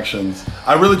most reactions,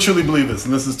 I really truly believe this,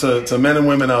 and this is to men and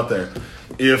women out there.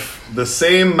 If the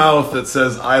same mouth that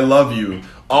says I love you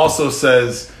also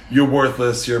says you're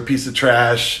worthless, you're a piece of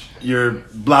trash, you're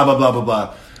blah, blah, blah, blah,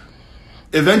 blah,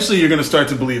 eventually you're going to start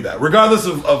to believe that. Regardless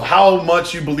of how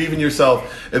much you believe in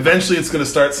yourself, eventually it's going to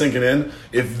start sinking in.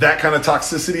 If that kind of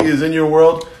toxicity is in your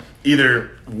world,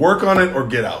 either work on it or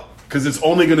get out, because it's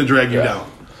only going to drag you down.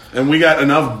 And we got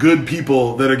enough good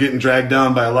people that are getting dragged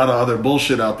down by a lot of other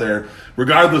bullshit out there,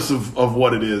 regardless of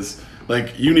what it is.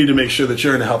 Like, you need to make sure that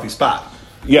you're in a healthy spot.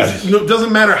 Yes. It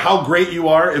doesn't matter how great you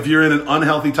are. If you're in an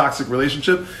unhealthy, toxic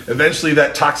relationship, eventually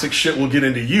that toxic shit will get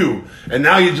into you. And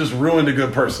now you just ruined a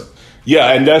good person.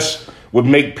 Yeah, and that's what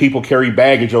make people carry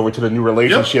baggage over to the new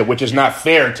relationship, which is not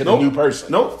fair to the new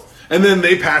person. Nope. And then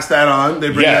they pass that on.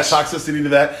 They bring Yes. that toxicity to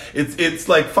that. It's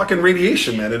like fucking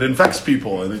radiation, man. It infects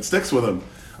people and it sticks with them.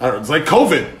 I don't know, it's like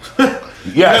COVID.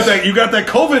 Yes. You got that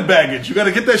COVID baggage. You got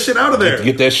to get that shit out of there.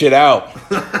 Get that shit out,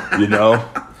 you know?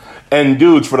 And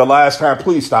dudes, for the last time,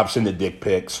 please stop sending dick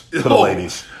pics to the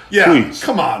ladies. Yeah, Please.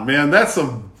 come on, man. That's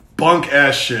some bunk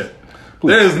ass shit.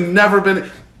 There has never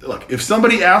been. Look, if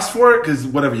somebody asks for it, because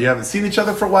whatever, you haven't seen each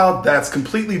other for a while, that's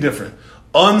completely different.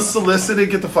 Unsolicited,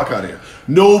 get the fuck out of here.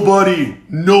 Nobody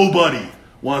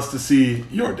wants to see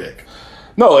your dick.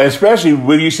 No, especially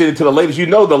when you send it to the ladies. You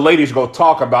know the ladies go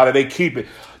talk about it. They keep it.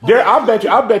 There, I'll bet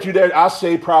you there, I'll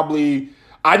say probably,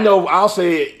 I'll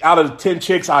say out of the 10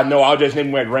 chicks I know, I'll just name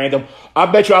them at random. I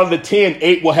bet you out of the 10,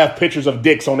 8 will have pictures of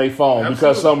dicks on their phone. Absolutely.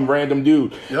 Because some random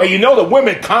dude. Yep. And you know the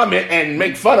women comment and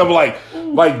make fun of like,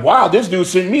 wow, this dude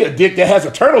sent me a dick that has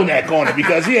a turtleneck on it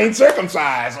because he ain't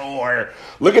circumcised. Or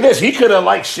look at this, he could have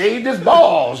like shaved his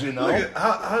balls, you know?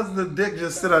 How's the dick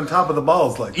just sit on top of the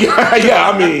balls like that? Yeah,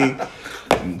 I mean,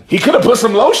 he could have put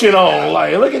some lotion on.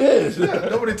 Like, look at this. Yeah,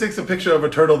 nobody takes a picture of a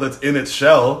turtle that's in its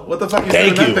shell. What the fuck are you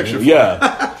Thank taking you. that picture for?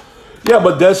 Yeah. Yeah,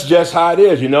 but that's just how it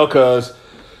is, you know, because,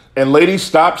 and ladies,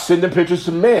 stop sending pictures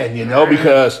to men, you know,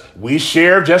 because we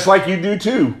share just like you do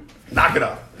too. Knock it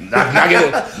off. Knock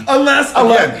it.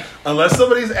 Unless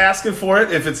somebody's asking for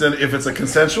it, if it's a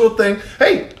consensual thing,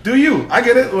 hey, do you? I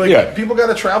get it. Like people got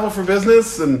to travel for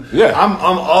business, and I'm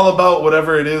all about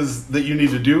whatever it is that you need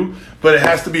to do, but it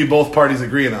has to be both parties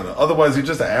agreeing on it. Otherwise, you're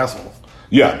just an asshole.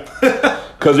 Yeah,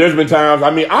 because there's been times.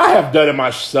 I mean, I have done it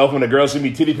myself when a girl sent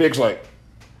me titty pics. Like,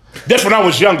 that's when I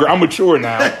was younger. I'm mature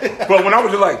now, but when I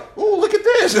was just like, oh, look at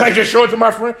this, and I just show it to my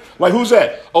friend. Like, who's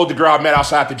that? Oh, the girl I met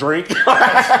outside to drink.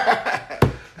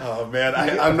 Oh man,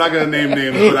 I'm not gonna name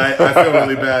names, but I feel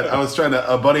really bad. I was trying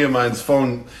to, a buddy of mine's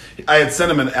phone, I had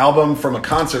sent him an album from a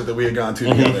concert that we had gone to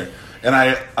together, and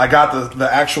I got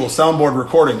the actual soundboard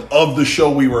recording of the show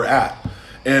we were at,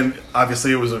 and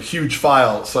obviously it was a huge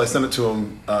file, so I sent it to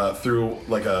him through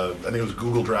like I think it was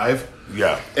Google Drive.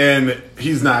 Yeah, and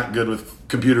he's not good with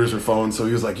computers or phones, so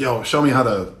he was like, "Yo, show me how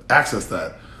to access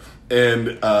that."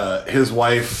 And his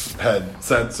wife had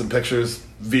sent some pictures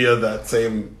via that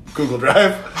same Google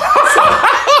Drive. So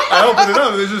I opened it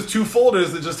up, and there's just two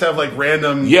folders that just have like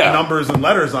random numbers and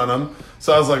letters on them.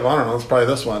 So I was like, well, I don't know, it's probably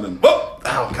this one. And oh,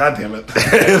 god damn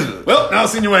it. Well, now I've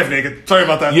seen your wife naked. Sorry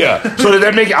about that. Yeah. So did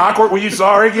that make it awkward when you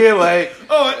saw her again? Like,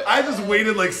 oh, I just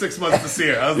waited like 6 months to see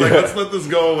her. I was like, let's let this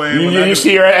go away. You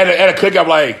see her at a cookout,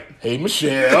 like, hey,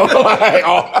 Michelle. Like,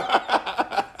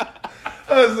 I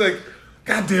was like,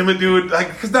 god damn it, dude. Like,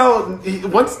 because now,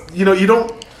 once,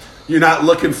 you're not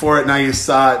looking for it, now you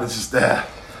saw it, it's just,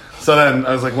 So then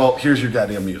I was like, well, here's your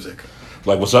goddamn music.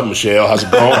 Like, what's up, Michelle? How's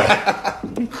it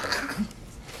going?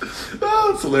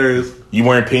 Oh, it's hilarious. You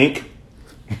wearing pink?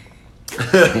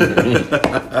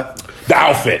 The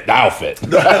outfit.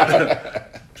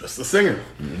 Just the singer.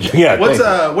 Yeah.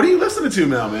 What are you listening to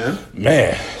now, man?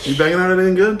 Man. You banging out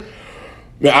anything good?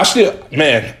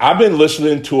 Man, I've been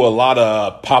listening to a lot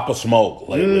of Papa Smoke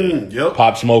lately. Yep.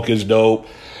 Pop Smoke is dope.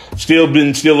 Still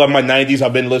like my 90s.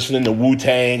 I've been listening to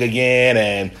Wu-Tang again,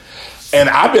 and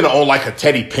I've been on like a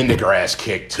Teddy Pendergrass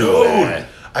kick too. Dude, man.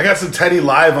 I got some Teddy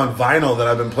live on vinyl that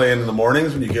I've been playing in the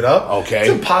mornings when you get up. Okay. It's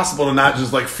impossible to not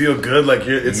just like feel good. Like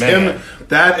it's Man. him,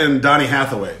 that, and Donny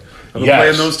Hathaway. I've been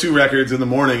playing those two records in the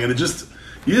morning, and you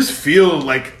just feel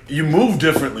like you move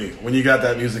differently when you got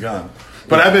that music on.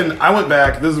 But I went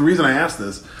back. This is the reason I asked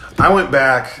this. I went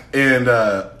back and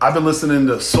I've been listening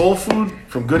to Soul Food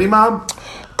from Goody Mob.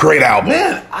 Great album.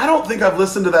 Man, I don't think I've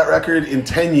listened to that record in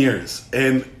 10 years.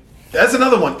 And that's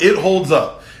another one. It holds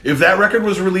up. If that record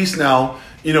was released now,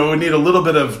 it would need a little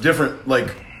bit of different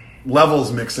like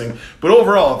levels mixing. But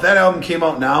overall, if that album came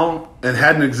out now and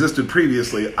hadn't existed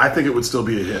previously, I think it would still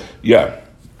be a hit. Yeah.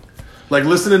 Like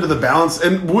listening to the balance,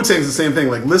 and Wu-Tang's the same thing,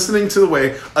 like listening to the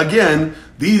way, again,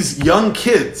 these young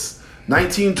kids,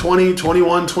 19, 20,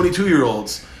 21,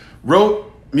 22-year-olds, wrote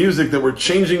music that were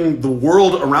changing the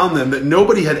world around them that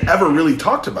nobody had ever really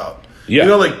talked about. Yeah.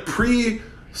 Like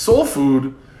pre-Soul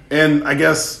Food and I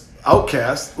guess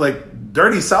Outkast, like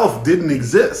Dirty South didn't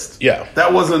exist. Yeah.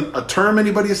 That wasn't a term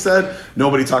anybody said.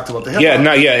 Nobody talked about the hip-hop.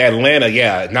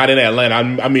 Atlanta, not in Atlanta.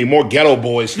 I mean, more Ghetto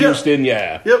Boys, Houston,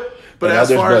 Yep. But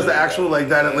as far as the actual, like,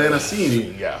 that Atlanta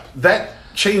scene, that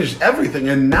changed everything.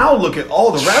 And now look at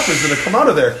all the rappers that have come out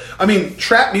of there. I mean,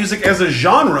 trap music as a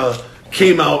genre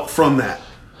came out from that.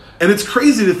 And it's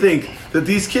crazy to think that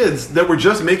these kids that were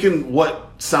just making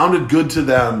what sounded good to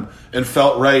them and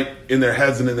felt right in their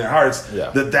heads and in their hearts,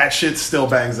 that shit still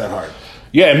bangs that hard.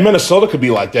 Yeah, and Minnesota could be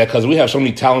like that because we have so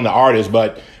many talented artists.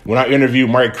 But when I interviewed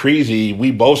Mark Creasy,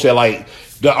 we both said, like,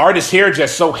 the artists here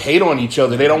just so hate on each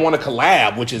other. They don't want to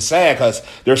collab, which is sad because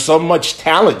there's so much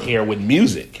talent here with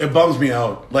music. It bums me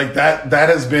out. Like, that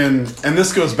has been, and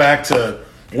this goes back to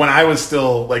when I was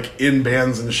still, like, in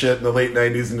bands and shit in the late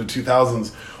 90s and the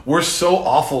 2000s. We're so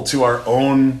awful to our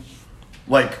own,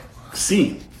 like,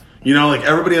 scene. You know, like,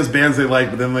 everybody has bands they like,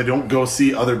 but then they don't go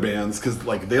see other bands because,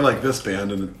 like, they like this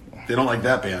band and they don't like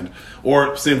that band.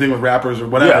 Or same thing with rappers or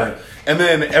whatever. Yeah. And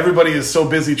then everybody is so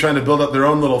busy trying to build up their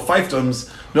own little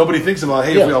fiefdoms, nobody thinks about,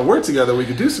 hey, if we all work together, we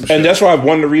could do some shit. And that's why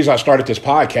one of the reasons I started this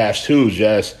podcast, too, is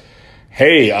just,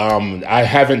 hey, I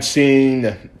haven't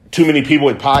seen too many people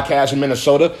with podcasts in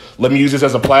Minnesota. Let me use this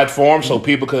as a platform so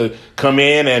people could come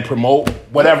in and promote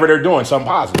whatever they're doing, something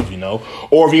positive, you know.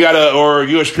 Or if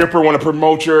you're a stripper, want to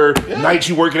promote your nights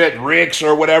you working at Rick's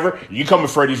or whatever, you come to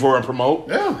Freddy's World and promote.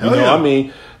 Yeah, you know, I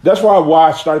mean, that's why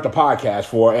I started the podcast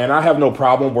for, and I have no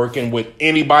problem working with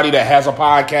anybody that has a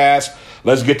podcast.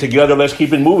 Let's get together, let's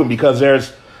keep it moving, because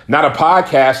there's not a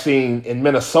podcast scene in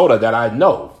Minnesota that I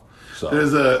know. So.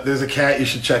 There's a cat you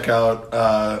should check out.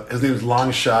 His name is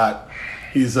Longshot.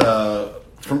 He's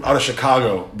from out of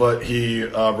Chicago, but he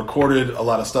recorded a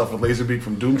lot of stuff with Laserbeak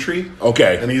from Doomtree.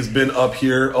 Okay. And he's been up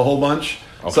here a whole bunch.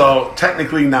 Okay. So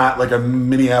technically not like a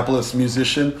Minneapolis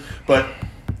musician, but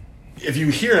if you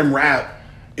hear him rap,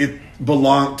 it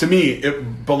belongs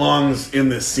in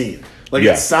this scene. Like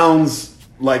it sounds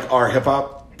like our hip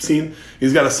hop scene.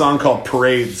 He's got a song called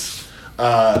Parades,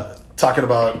 talking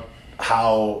about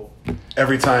how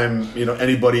every time, you know,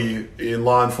 anybody in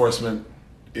law enforcement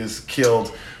is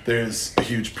killed, there's a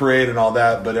huge parade and all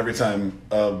that, but every time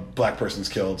a black person's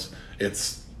killed,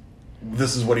 this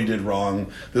is what he did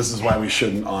wrong. This is why we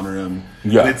shouldn't honor him.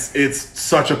 Yeah. And it's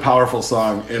such a powerful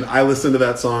song, and I listen to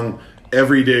that song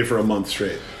every day for a month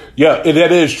straight. Yeah,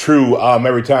 that is true.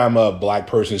 Every time a black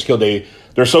person is killed,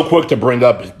 they're so quick to bring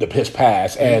up his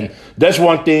past, and that's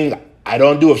one thing I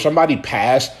don't do. If somebody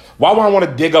passed, why would I want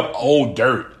to dig up old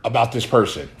dirt about this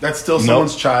person? That's still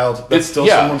someone's child. That's still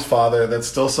someone's father. That's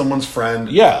still someone's friend.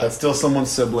 Yeah. That's still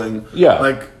someone's sibling. Yeah.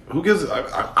 Like, who gives...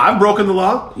 I've broken the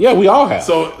law. Yeah, we all have.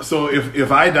 So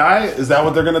if I die, is that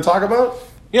what they're going to talk about?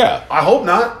 Yeah. I hope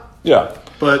not. Yeah.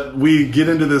 But we get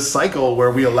into this cycle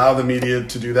where we allow the media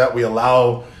to do that. We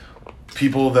allow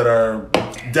people that are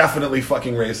definitely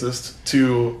fucking racist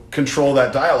to control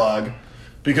that dialogue,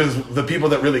 because the people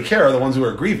that really care are the ones who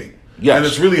are grieving. Yes. And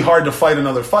it's really hard to fight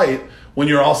another fight when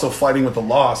you're also fighting with the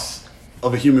loss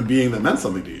of a human being that meant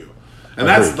something to you. And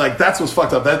that's what's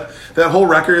fucked up. That whole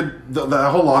record,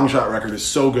 that whole Longshot record is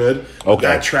so good. Okay.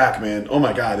 That track, man, oh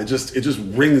my God, it just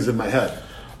rings in my head.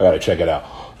 I gotta check it out.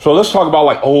 So let's talk about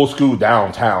like old school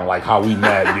downtown, like how we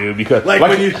met, dude. Because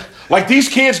like these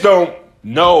kids don't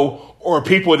know, or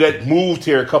people that moved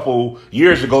here a couple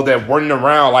years ago that weren't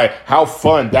around, like how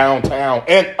fun downtown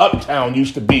and uptown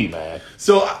used to be, man.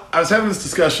 So I was having this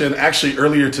discussion actually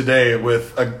earlier today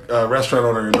with a restaurant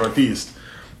owner in Northeast.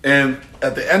 And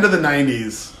at the end of the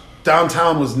 90s,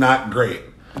 downtown was not great.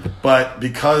 But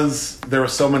because there were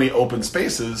so many open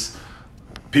spaces,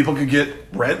 people could get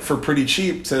rent for pretty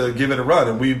cheap to give it a run.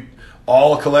 And we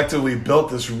all collectively built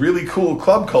this really cool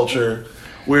club culture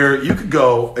where you could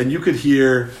go and you could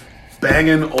hear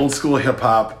banging old school hip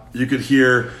hop. You could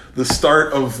hear the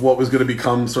start of what was going to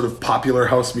become sort of popular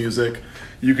house music.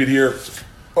 You could hear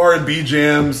R&B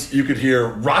jams. You could hear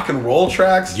rock and roll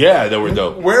tracks. Yeah, they were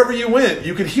dope. Wherever you went,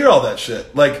 you could hear all that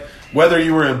shit. Like, whether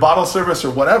you were in bottle service or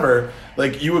whatever,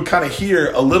 like, you would kind of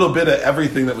hear a little bit of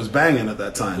everything that was banging at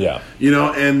that time. Yeah. You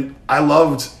know, and I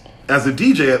loved, as a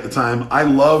DJ at the time, I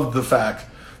loved the fact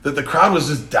that the crowd was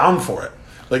just down for it.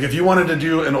 Like, if you wanted to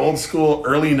do an old school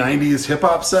early 90s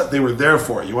hip-hop set, they were there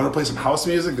for it. You want to play some house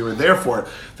music, they were there for it.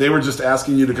 They were just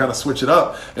asking you to kind of switch it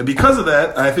up. And because of that,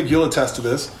 and I think you'll attest to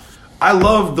this, I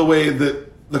loved the way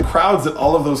that the crowds at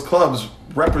all of those clubs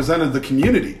represented the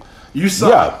community. You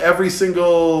saw every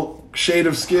single shade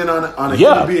of skin on a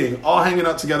human being, all hanging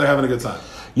out together, having a good time.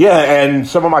 Yeah, and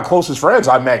some of my closest friends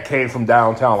I met came from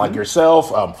downtown, like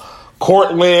yourself,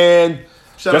 Cortland.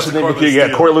 Shout out to Cortland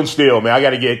Steele. Cortland Steele, man. I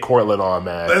got to get Cortland on,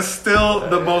 man. That's still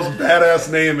the most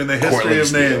badass name in the history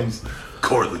of names.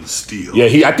 Cortland Steele.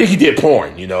 Yeah, I think he did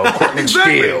porn, you know. Cortland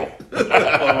Steele. Oh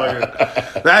my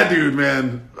God. That dude,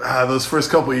 man, those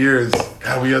first couple of years,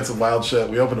 we had some wild shit.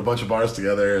 We opened a bunch of bars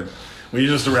together, and when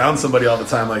you're just around somebody all the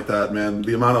time like that, man,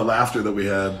 the amount of laughter that we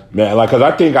had. Man, like, because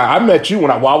I think I met you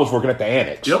while I was working at the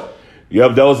Annex. Yep.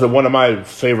 Yep, that was one of my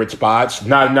favorite spots.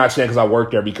 Not saying because I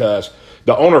worked there, because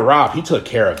the owner, Rob, he took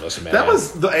care of us, man.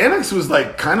 The Annex was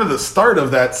like kind of the start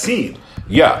of that scene.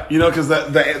 Yeah. You know, because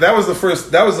that was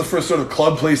the first sort of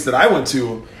club place that I went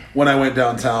to when I went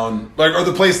downtown, like, or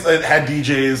the place that had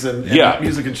DJs and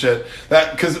music and shit.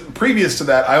 That because previous to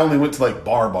that, I only went to like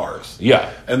bars.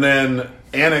 Yeah. And then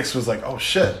Annex was like, oh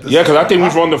shit. Yeah, because I think we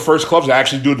were one of the first clubs to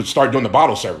actually start doing the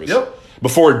bottle service. Yep.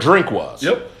 Before Drink was.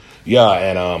 Yep. Yeah,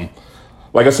 and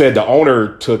like I said, the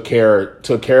owner took care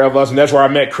of us, and that's where I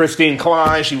met Christine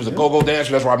Klein. She was a go-go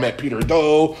dancer. That's where I met Peter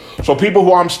Doe. So people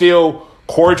who I'm still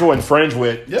cordial and friends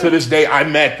with to this day, I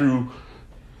met through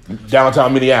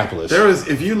downtown Minneapolis.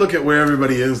 If you look at where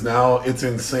everybody is now, it's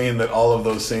insane that all of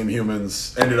those same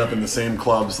humans ended up in the same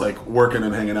clubs, like working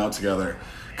and hanging out together.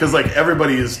 Because like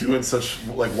everybody is doing such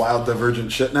like wild,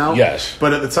 divergent shit now. Yes.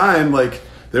 But at the time, like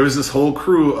there was this whole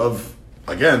crew of,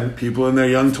 again, people in their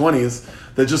young 20s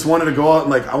that just wanted to go out and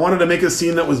like, I wanted to make a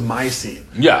scene that was my scene.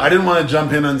 Yeah. I didn't want to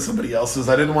jump in on somebody else's.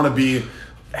 I didn't want to be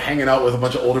hanging out with a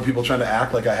bunch of older people trying to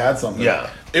act like I had something. Yeah.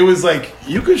 It was like,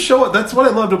 you could show up. That's what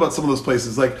I loved about some of those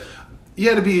places. Like, you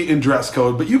had to be in dress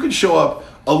code, but you could show up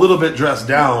a little bit dressed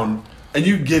down and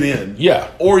you'd get in.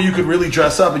 Yeah. Or you could really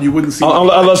dress up and you wouldn't see.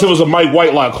 Unless it was a Mike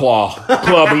Whitelaw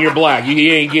club and you're black. You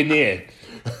ain't getting in.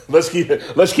 Let's keep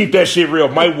that shit real.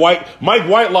 Mike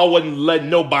Whitelaw wasn't letting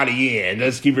nobody in.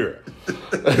 Let's keep it real.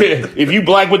 If you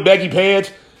black with baggy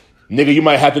pants, nigga, you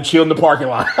might have to chill in the parking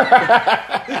lot.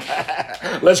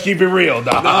 Let's keep it real,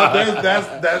 dog. No,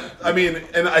 that. I mean,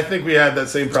 and I think we had that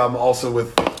same problem also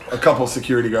with a couple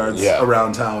security guards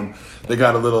around town. They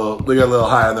got a little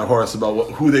high on their horse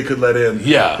about who they could let in.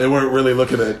 Yeah, they weren't really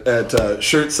looking at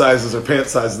shirt sizes or pant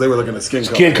sizes. They were looking at skin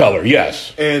color. Skin color,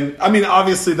 yes. And I mean,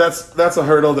 obviously, that's a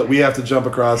hurdle that we have to jump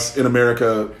across in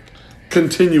America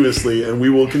continuously, and we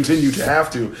will continue to have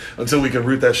to until we can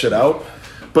root that shit out.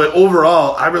 But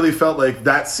overall, I really felt like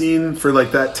that scene for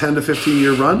like that 10 to 15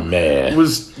 year run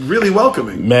was really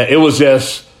welcoming. Man, it was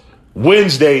just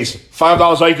Wednesdays, $5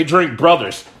 all you can drink,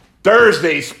 brothers.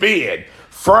 Thursday, spin.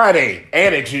 Friday,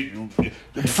 Annex.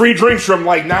 Free drinks from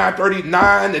like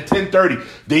 9:39 to 10:30.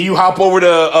 Then you hop over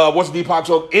to what's the Depop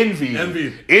so Envy.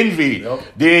 Yep.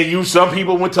 Then some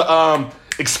people went to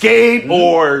Escape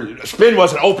or Spin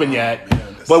wasn't open yet.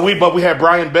 But we had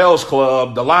Brian Bell's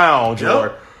Club, the Lounge,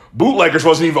 or Bootleggers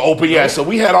wasn't even open yet. So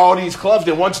we had all these clubs.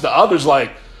 Then once the others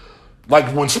like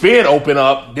when Spin opened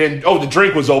up, then the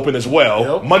Drink was open as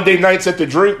well. Yep. Monday nights at the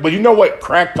Drink. But you know what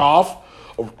cracked off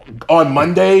on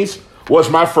Mondays was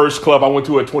my first club I went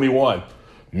to at 21.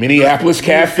 Minneapolis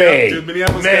Cafe. Dude,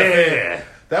 Minneapolis Cafe.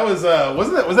 That was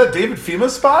was that David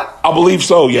Fima's spot? I believe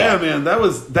so, yeah. Yeah, man,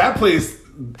 that place.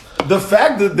 The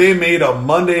fact that they made a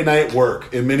Monday night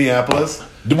work in Minneapolis,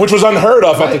 which was unheard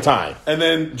of at the time. And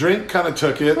then Drink kind of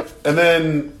took it, and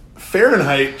then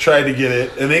Fahrenheit tried to get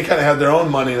it, and they kind of had their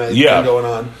own Monday night thing going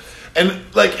on. And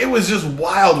like it was just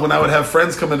wild when I would have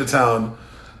friends come into town.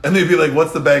 And they'd be like,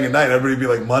 "What's the bang at night?" Everybody'd be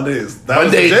like, "Mondays."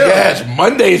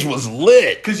 Mondays was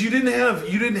lit because you didn't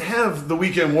have the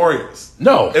Weekend Warriors.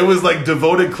 No, it was like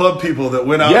devoted club people that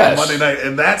went out on Monday night,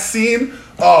 and that scene.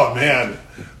 Oh man,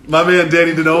 my man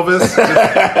Danny DeNovis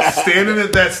standing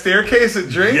at that staircase at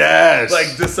Drink,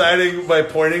 like deciding by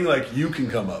pointing, like you can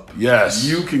come up. Yes,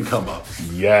 you can come up.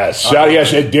 Yes, shout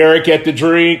Derek at the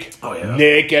Drink. Oh yeah,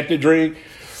 Nick at the Drink.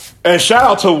 And shout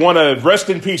out to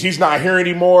rest in peace. He's not here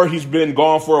anymore. He's been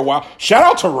gone for a while. Shout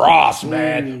out to Ross,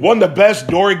 man. One of the best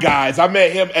door guys. I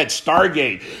met him at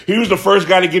Stargate. He was the first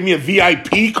guy to give me a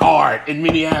VIP card in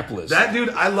Minneapolis. That dude,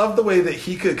 I love the way that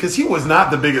he could, because he was not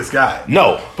the biggest guy.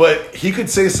 No. But he could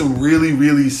say some really,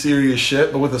 really serious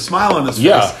shit, but with a smile on his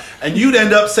face. And you'd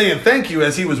end up saying thank you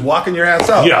as he was walking your ass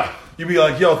out. Yeah. You'd be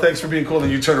like, yo, thanks for being cool. Then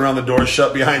you turn around, the door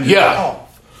shut behind you. Yeah. Like, oh.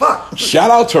 Fuck.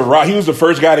 Shout out to Rob. He was the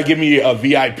first guy to give me a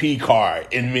VIP card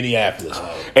in Minneapolis.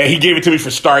 And he gave it to me for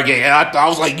Stargate. And I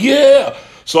was like, yeah.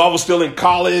 So I was still in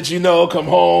college, come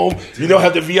home,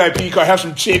 have the VIP card, have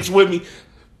some chicks with me.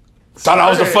 Thought I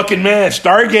was the fucking man.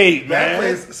 Stargate, man. That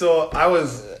place, so I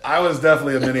was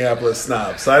definitely a Minneapolis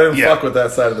snob. So I didn't fuck with that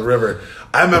side of the river.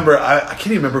 I remember, I can't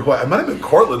even remember who. It might have been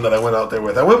Cortland that I went out there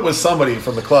with. I went with somebody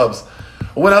from the clubs.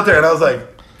 I went out there and I was like,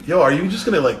 yo, are you just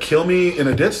going to, kill me in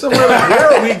a ditch somewhere?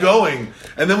 Where are we going?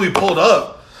 And then we pulled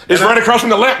up. It's right across from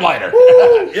the lamplighter.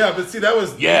 Yeah, but see, that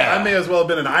was... Yeah. I may as well have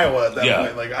been in Iowa at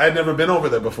that point. I had never been over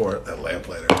there before, that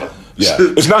lamplighter. Yeah.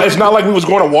 It's not like we was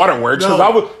going to Waterworks.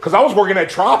 Because I was working at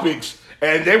Tropics,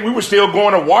 and then we were still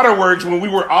going to Waterworks when we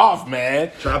were off,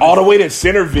 man. Tropics, all the way to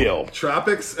Centerville.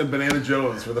 Tropics and Banana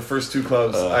Joe's were the first two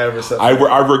clubs I ever set.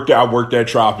 I worked at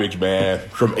Tropics, man,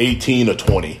 from 18 to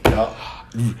 20. Yeah.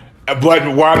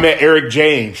 But where I met Eric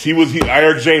James,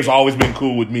 Eric James always been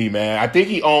cool with me, man. I think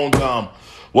he owns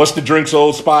what's the Drinks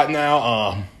Old spot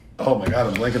now? Oh my God,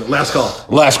 I'm blanking. Last Call.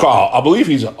 Last Call. I believe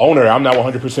he's an owner. I'm not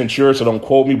 100% sure, so don't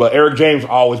quote me. But Eric James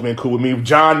always been cool with me.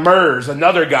 John Mers,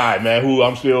 another guy, man, who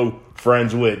I'm still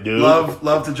friends with, dude.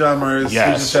 Love to John Mers. Yes.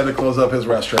 He just had to close up his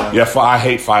restaurant. Yeah, I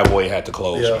hate 508 had to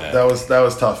close, Yeah, man. that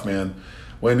was tough, man.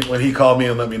 When he called me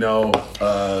and let me know,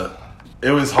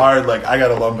 it was hard. Like, I got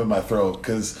a lump in my throat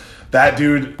because that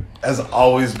dude has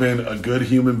always been a good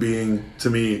human being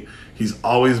to me. He's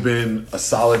always been a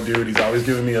solid dude. He's always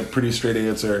given me a pretty straight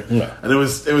answer. Yeah. And it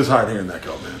was hard hearing that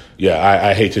go, man. Yeah,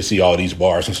 I hate to see all these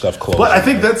bars and stuff close. But I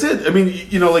think that's it. I mean,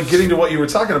 you know, like getting to what you were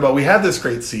talking about, we had this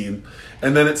great scene,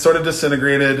 and then it sort of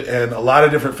disintegrated, and a lot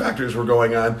of different factors were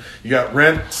going on. You got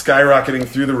rent skyrocketing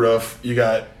through the roof. You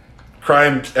got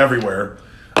crime everywhere.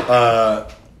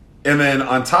 And then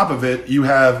on top of it, you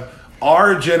have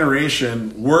our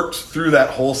generation worked through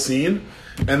that whole scene.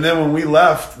 And then when we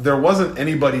left, there wasn't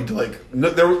anybody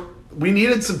to we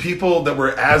needed some people that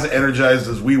were as energized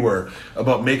as we were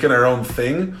about making our own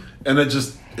thing, and it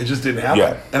just didn't happen.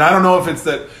 Yeah. And I don't know if it's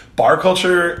that bar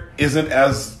culture isn't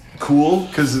as cool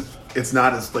because it's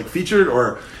not as like featured,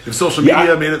 or if social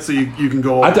media made it so you can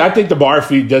go. I think the bar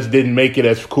feed just didn't make it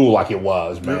as cool like it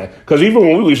was, man. Because even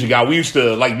when we used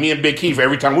to like me and Big Keith.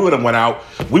 Every time we would have went out,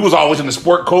 we was always in the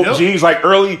sport coat jeans, like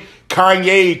early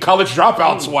Kanye college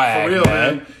dropout swag. For real,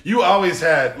 man. You always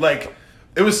had like,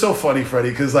 it was so funny,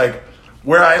 Freddie, because like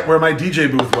where my DJ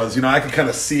booth was, you know, I could kind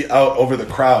of see out over the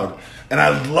crowd. And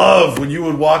I love when you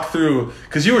would walk through,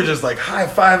 because you were just like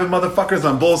high-fiving motherfuckers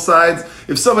on both sides.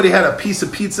 If somebody had a piece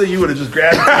of pizza, you would have just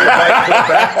grabbed it and put it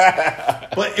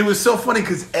back. But it was so funny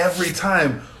because every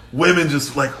time women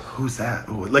just like, who's that?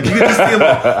 Ooh. Like you could just see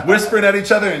them whispering at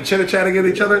each other and chitter-chatting at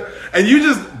each other. And you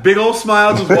just, big old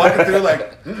smile, just walking through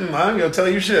like, I ain't gonna tell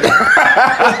you shit. It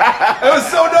was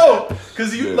so dope.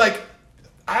 Because you like,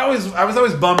 I was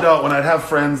always bummed out when I'd have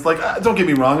friends. Like, don't get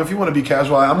me wrong, if you want to be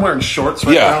casual, I'm wearing shorts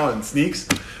right now and sneaks.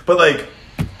 But like,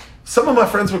 some of my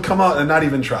friends would come out and not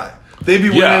even try. They'd be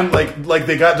wearing like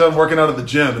they got done working out at the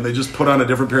gym and they just put on a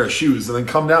different pair of shoes and then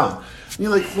come down. And you're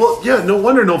like, well, yeah, no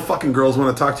wonder no fucking girls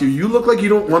want to talk to you. You look like you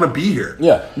don't want to be here.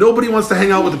 Yeah. Nobody wants to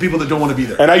hang out with the people that don't want to be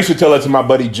there. And I used to tell that to my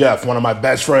buddy Jeff, one of my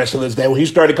best friends to this day. When he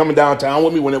started coming downtown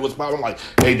with me when it was popping, I'm like,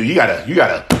 hey, dude, you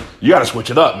gotta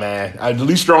switch it up, man. I'd at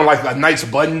least throw on like a nice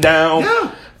button down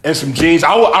and some jeans.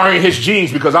 I will iron his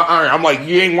jeans because I'm like,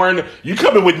 you ain't wearing, you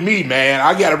coming with me, man.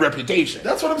 I got a reputation.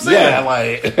 That's what I'm saying. Yeah,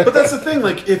 like. But that's the thing.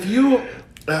 Like, if you,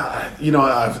 you know,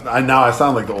 I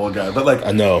sound like the old guy, but like,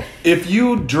 I know. If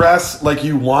you dress like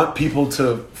you want people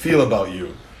to feel about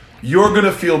you, you're going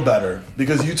to feel better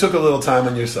because you took a little time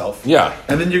on yourself. Yeah.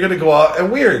 And then you're going to go out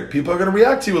and people are going to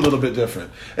react to you a little bit different.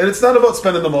 And it's not about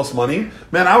spending the most money.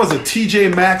 Man, I was a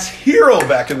TJ Maxx hero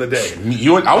back in the day.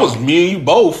 I was me and you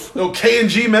both. No,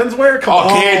 K&G menswear? Come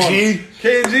on. K&G.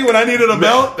 K&G when I needed a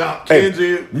belt? No,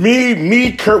 K&G.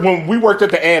 Me, Kurt, when we worked at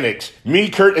the Annex,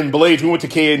 me, Kurt, and Blaze, we went to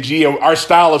K&G, and our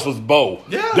stylist was Bo.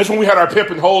 Yeah. That's when we had our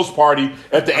Pimp and Hose party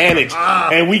at the Annex.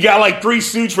 And we got like 3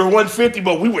 suits for $150,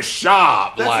 but we were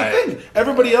sharp. That's the thing.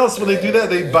 Everybody else, when they do that,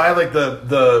 they buy like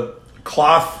the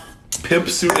cloth pimp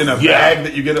suit in a bag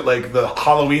that you get at like the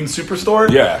Halloween Superstore.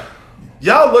 Yeah.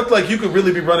 Y'all looked like you could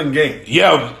really be running game.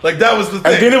 Yeah. Like that was the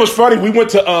thing. And then it was funny. We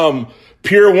went to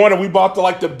Pier 1 and we bought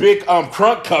the big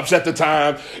crunk cups at the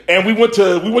time, and we went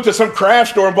to some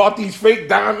craft store and bought these fake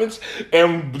diamonds,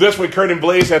 and that's when Kurt and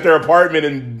Blaze had their apartment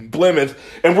in Plymouth,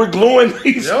 and we're gluing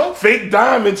these fake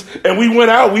diamonds, and we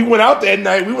went out that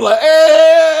night. We were like,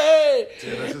 hey!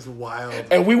 Dude, that's just wild.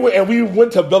 And we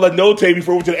went to Bella Notte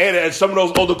before we went to the end, and some of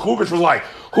those older cougars was like,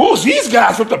 who's these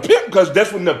guys with the pimp? Because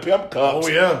that's when the pimp cups. Oh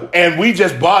yeah. And we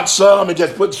just bought some and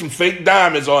just put some fake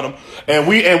diamonds on them, and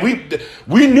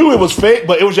we knew it was fake,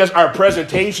 but it was just our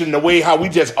presentation, the way how we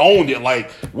just owned it.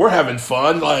 Like, we're having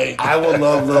fun. Like, I will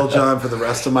love Lil Jon for the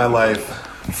rest of my life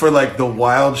for like the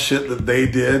wild shit that they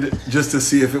did just to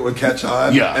see if it would catch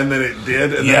on. Yeah. And then it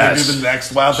did, and then they do the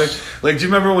next wild thing. Like, do you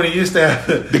remember when he used to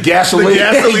have the gasoline? The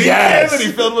gasoline can that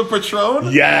he filled with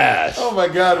Patron? Yes. Oh my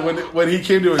God. When he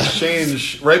came to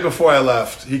exchange, right before I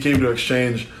left, he came to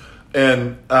exchange,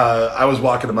 and I was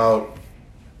walking him out.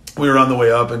 We were on the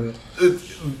way up, and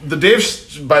the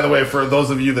Dave, by the way, for those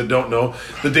of you that don't know,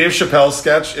 the Dave Chappelle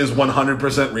sketch is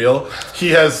 100% real. He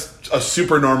has a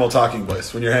super normal talking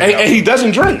voice when you're hanging out. And he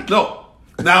doesn't drink. No.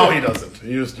 Now he doesn't.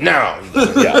 He used to. Now.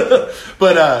 Yeah.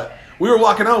 But we were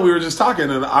walking out, we were just talking,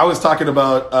 and I was talking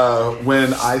about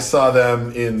when I saw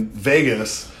them in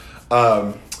Vegas,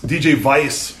 DJ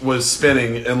Vice was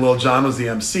spinning, and Lil Jon was the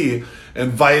MC,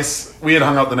 and Vice, we had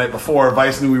hung out the night before,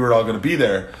 Vice knew we were all going to be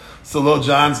there. So Lil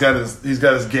Jon's got his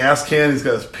gas can, he's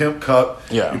got his pimp cup.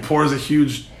 Yeah. He pours a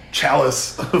huge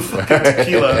chalice of fucking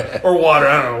tequila or water,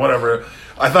 I don't know, whatever.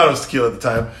 I thought it was tequila at the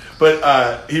time.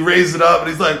 But he raised it up and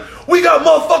he's like, we got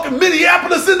motherfucking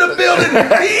Minneapolis in the building.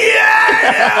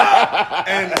 Yeah!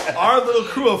 And our little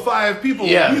crew of 5 people,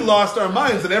 we lost our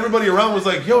minds. And everybody around was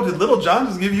like, yo, did Lil Jon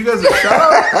just give you guys a shout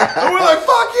out? And we're like,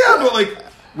 fuck yeah. But like,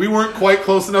 we weren't quite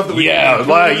close enough that we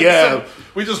So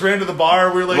we just ran to the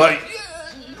bar. We were like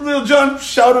Lil Jon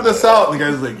shouted us out. And the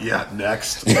guy was like, yeah,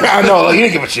 next. I know, like, he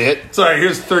didn't give a shit. Sorry,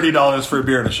 here's $30 for a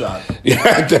beer and a shot.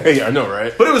 Yeah, I know,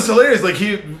 right? But it was hilarious. Like,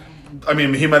 he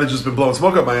might have just been blowing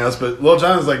smoke up my ass, but Lil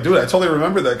Jon was like, dude, I totally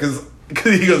remember that.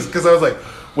 Because I was like,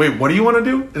 wait, what do you want to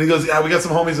do? And he goes, yeah, we got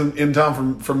some homies in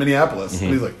town from Minneapolis. Mm-hmm.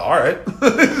 And he's like, all right.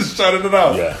 Just shouted it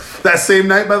out. Yeah. That same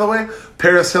night, by the way,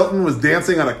 Paris Hilton was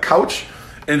dancing on a couch,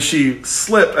 and she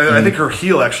slipped. And I think her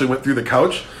heel actually went through the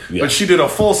couch. Yeah. But she did a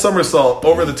full somersault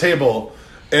over the table,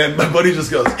 and my buddy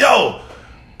just goes, yo,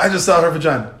 I just saw her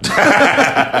vagina.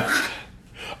 I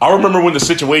remember when the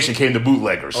situation came to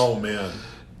bootleggers. Oh, man.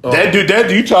 That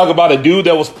dude, you talk about a dude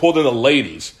that was pulling the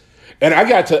ladies. And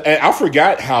I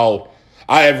forgot how,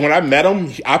 when I met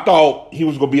him, I thought he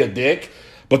was going to be a dick.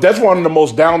 But that's one of the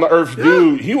most down-to-earth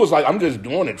dude. He was like, I'm just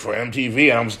doing it for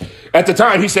MTV. And at the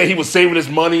time, he said he was saving his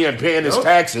money and paying his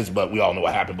taxes. But we all know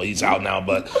what happened. But he's out now.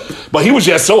 But he was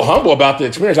just so humble about the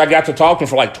experience. I got to talk to him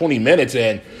for like 20 minutes,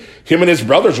 and him and his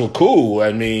brothers were cool.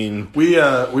 I mean, we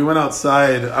went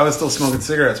outside. I was still smoking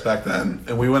cigarettes back then,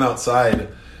 and we went outside,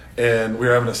 and we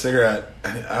were having a cigarette.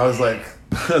 And I was like,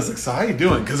 so how you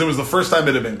doing? Because it was the first time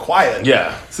it had been quiet.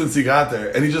 Since he got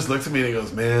there, and he just looked at me and he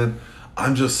goes, man,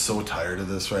 I'm just so tired of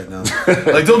this right now.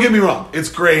 Like, don't get me wrong, it's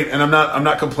great, and I'm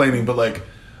not complaining, but like,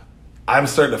 I'm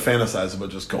starting to fantasize about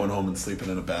just going home and sleeping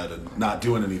in a bed and not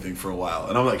doing anything for a while.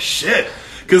 And I'm like, shit,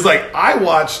 because like I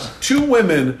watched 2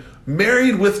 women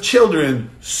married with children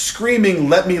screaming,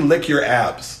 "Let me lick your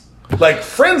abs," like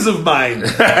friends of mine.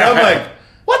 And I'm like,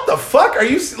 what the fuck are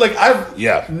you like?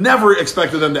 I've never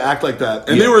expected them to act like that,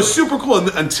 and they were super cool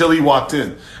until he walked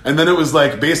in, and then it was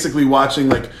like basically watching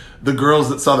like the girls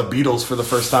that saw the Beatles for the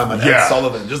first time on Ed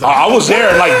Sullivan. Just like, I was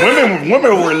there. Like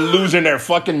women were losing their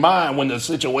fucking mind when the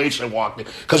situation walked in,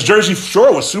 because Jersey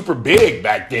Shore was super big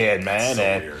back then, man. So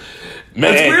weird.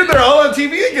 Man, it's weird they're all on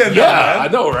TV again. Yeah, now, man. I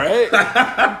know, right?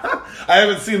 I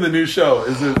haven't seen the new show.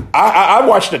 Is it? I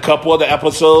watched a couple of the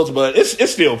episodes, but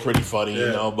it's still pretty funny, you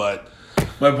know. But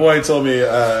my boy told me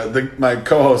my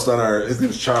co-host on his name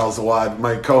is Charles Awad.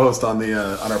 My co-host on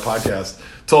our podcast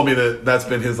told me that's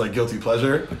been his like guilty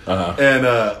pleasure, and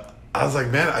I was like,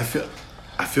 man, I feel.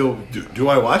 Do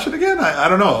I watch it again? I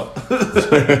don't know.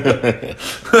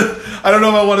 I don't know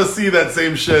if I want to see that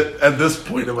same shit at this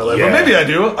point in my life. But maybe I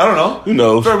do. I don't know. Who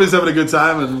knows? If everybody's having a good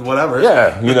time and whatever.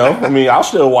 Yeah, I mean, I'll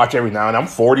still watch every now and then. I'm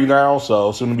 40 now,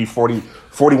 so soon to be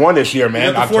 41 this year,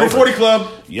 man. The 40-40 Club.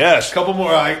 Yes. A couple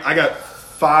more. I got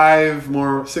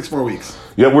 6 more weeks.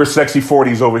 Yeah, we're sexy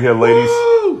 40s over here, ladies.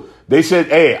 Woo! They said,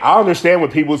 hey, I understand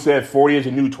when people said 40 is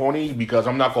a new 20, because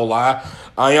I'm not going to lie,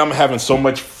 I am having so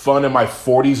much fun in my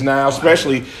 40s now,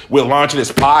 especially with launching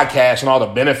this podcast and all the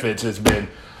benefits I've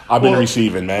been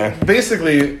receiving, man.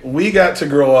 Basically, we got to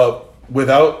grow up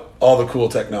without all the cool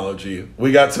technology.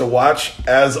 We got to watch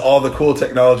as all the cool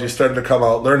technology started to come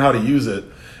out, learn how to use it.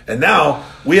 And now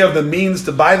we have the means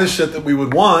to buy the shit that we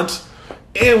would want,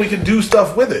 and we can do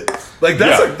stuff with it. Like,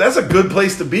 that's a good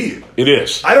place to be. It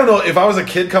is. I don't know, if I was a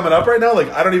kid coming up right now, like,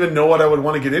 I don't even know what I would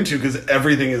want to get into, because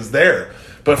everything is there.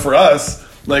 But for us,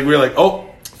 like, we were like, oh,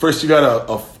 first you got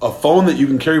a phone that you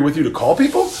can carry with you to call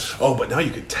people? Oh, but now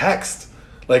you can text.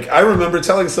 Like, I remember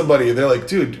telling somebody, they're like,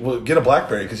 dude, well, get a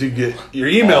BlackBerry because you can get your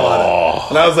email on it.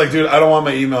 And I was like, dude, I don't want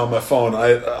my email on my phone.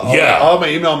 I'll have my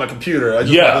email on my computer. I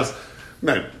just want this.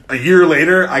 Man, a year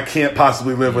later, I can't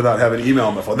possibly live without having email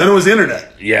on my phone. Then it was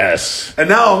internet. Yes. And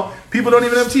now, people don't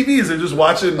even have TVs. They're just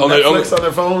watching Netflix on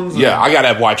their phones. Yeah, I got to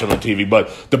have watch on the TV. But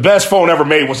the best phone ever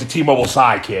made was the T-Mobile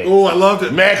Sidekick. Oh, I loved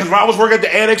it. Man, because when I was working at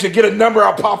the Annex and get a number,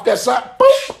 I'll pop that side.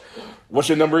 Boop. What's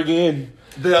your number again?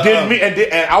 And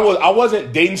I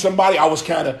wasn't dating somebody. I was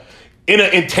kind of in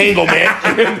an entanglement.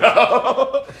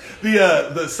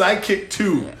 The Sidekick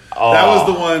 2. That was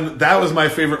the one. That was my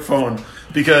favorite phone.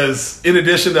 Because in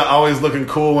addition to always looking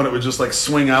cool when it would just like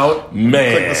swing out,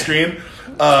 click the screen,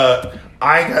 I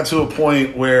got to a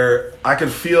point where I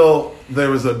could feel there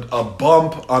was a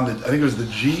bump on I think it was the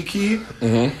G key.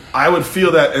 Mm-hmm. I would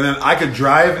feel that, and then I could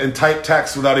drive and type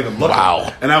text without even looking.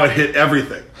 Wow. And I would hit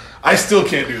everything. I still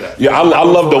can't do that. Yeah, I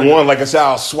love the one, like I said,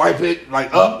 I'll swipe it,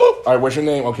 like, up. All right, what's your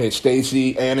name? Okay,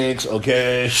 Stacy, Annex,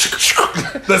 okay.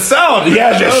 The sound.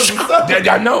 Yeah,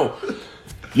 I know.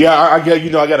 Yeah, I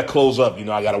get. I got to close up.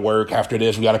 I got to work after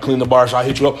this. We got to clean the bar, so I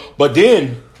hit you up. But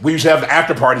then we used to have the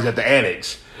after parties at the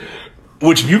Annex,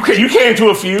 which you came to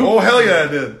a few. Oh hell yeah, I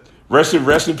did. Rest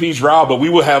in peace, Rob. But we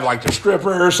would have like the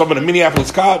strippers, some of the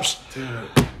Minneapolis cops. Dude,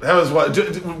 that was what.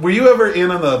 Were you ever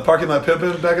in on the parking lot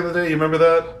pimping back in the day? You remember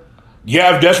that?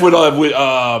 Yeah, that's with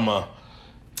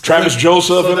Travis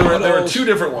Joseph. So there were two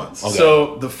different ones. Okay.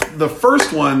 So the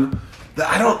first one,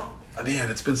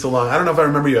 man, it's been so long. I don't know if I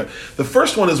remember you. The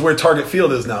first one is where Target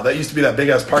Field is now. That used to be that big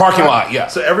ass parking lot. Yeah.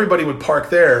 So everybody would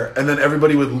park there, and then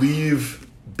everybody would leave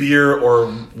beer or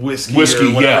whiskey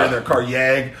or whatever in their car,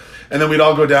 Yag, and then we'd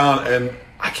all go down. And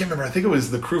I can't remember. I think it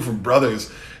was the crew from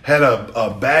Brothers had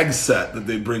a bag set that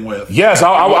they'd bring with. Yes,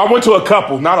 I went to a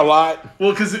couple, not a lot.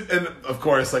 Well, and of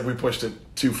course, like we pushed it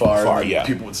too far. Yeah.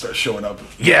 People would start showing up.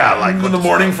 Yeah, like in the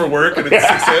morning for work, and it's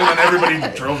 6 a.m. and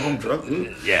everybody drove home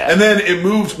drunk. Yeah. And then it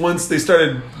moved once they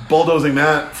started bulldozing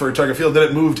that for Target Field. Then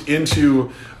it moved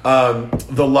into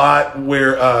the lot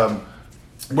where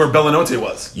Bellinote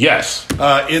was. Yes.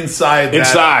 Inside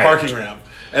that parking ramp.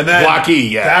 And then Block E,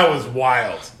 yeah. That was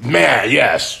wild. Man,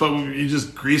 yes. But you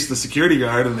just greased the security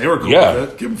guard and they were cool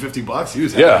with it. Give him $50. He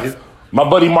was happy. Yeah. My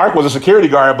buddy Mark was a security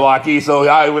guard at Block E, so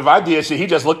if I did shit, he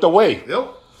just looked away.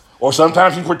 Yep. Or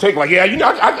sometimes he would take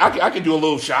I could do a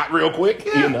little shot real quick.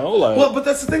 Yeah. Well, but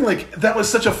that's the thing. Like that was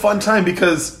such a fun time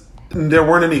because there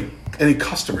weren't any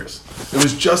customers. It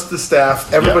was just the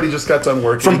staff. Everybody just got done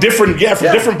working from different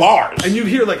bars. And you'd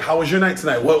hear like, "How was your night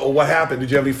tonight? What happened? Did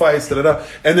you have any fights?" Da, da, da.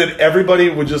 And then everybody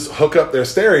would just hook up their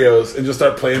stereos and just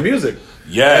start playing music.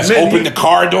 Yes, open the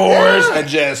car doors and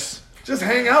just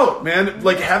hang out, man.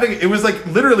 Like it was like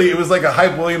a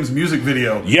Hype Williams music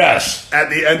video. Yes, at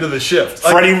the end of the shift,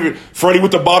 Freddie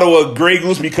with the bottle of Grey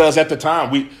Goose, because at the time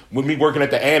when we working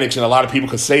at the Annex, and a lot of people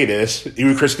could say this.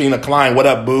 Even Christina Klein, what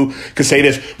up, boo? Could say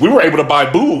this. We were able to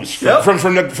buy booze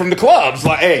from the clubs.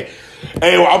 Like, hey,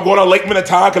 I'm going to Lake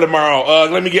Minnetonka tomorrow.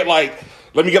 Let me get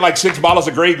like 6 bottles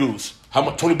of Grey Goose. How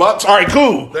much? $20? All right,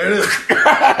 cool. There it is.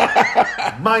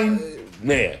 Mine.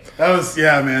 Man, that was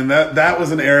man. That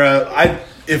was an era.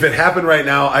 If it happened right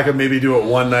now, I could maybe do it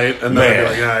one night, and then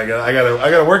I'd be like, I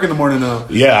gotta work in the morning now.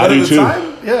 Yeah, but I do too.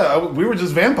 Time, we were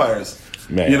just vampires.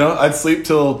 Man. I'd sleep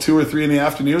till 2 or 3 in the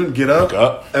afternoon, get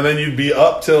up, and then you'd be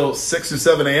up till 6 or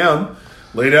 7 a.m.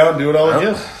 Lay down, do it all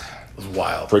again. It was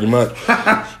wild, pretty much,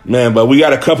 man. But we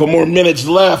got a couple more minutes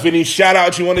left. Any shout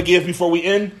outs you want to give before we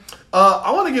end?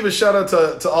 I want to give a shout out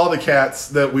to all the cats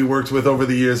that we worked with over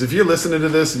the years. If you're listening to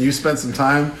this and you spent some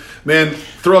time, man,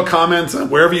 throw a comment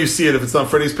wherever you see it. If it's on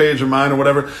Freddie's page or mine or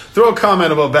whatever, throw a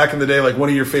comment about back in the day, like one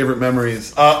of your favorite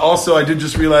memories. Also, I did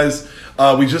just realize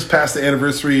we just passed the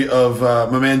anniversary of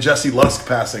my man Jesse Lusk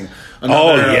passing.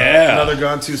 Another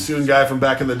gone too soon guy from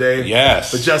back in the day.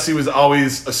 Yes. But Jesse was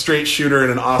always a straight shooter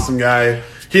and an awesome guy.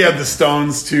 He had the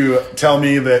stones to tell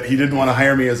me that he didn't want to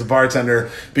hire me as a bartender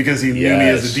because he knew me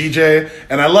as a DJ.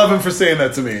 And I love him for saying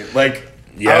that to me. Like,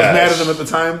 I was mad at him at the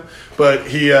time, but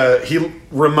he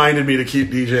reminded me to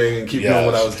keep DJing and keep doing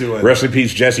what I was doing. Rest in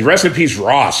peace, Jesse. Rest in peace,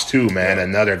 Ross, too, man.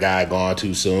 Another guy gone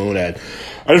too soon. And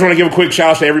I just want to give a quick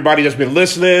shout out to everybody that's been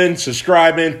listening,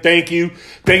 subscribing. Thank you.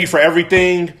 Thank you for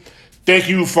everything. Thank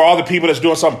you for all the people that's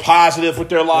doing something positive with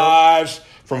their lives,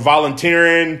 from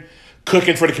volunteering,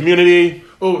 cooking for the community.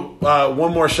 Oh,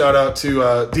 one more shout out to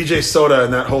DJ Soda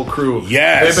and that whole crew.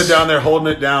 Yes. They've been down there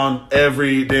holding it down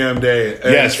every damn day.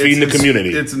 And feeding the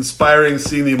community. It's inspiring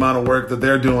seeing the amount of work that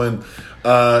they're doing.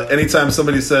 Anytime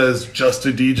somebody says just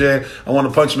a DJ, I want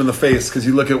to punch them in the face because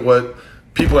you look at what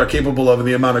people are capable of and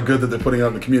the amount of good that they're putting out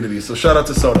in the community. So shout out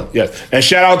to Soda. Yes. And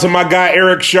shout out to my guy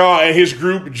Eric Shaw and his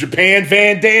group, Japan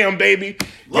Van Dam, baby.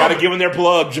 Gotta give them their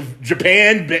plug.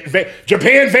 Japan Van Dam.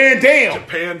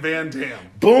 Japan Van Dam.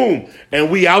 Boom. And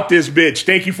we out this bitch.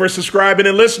 Thank you for subscribing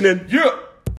and listening. Yeah.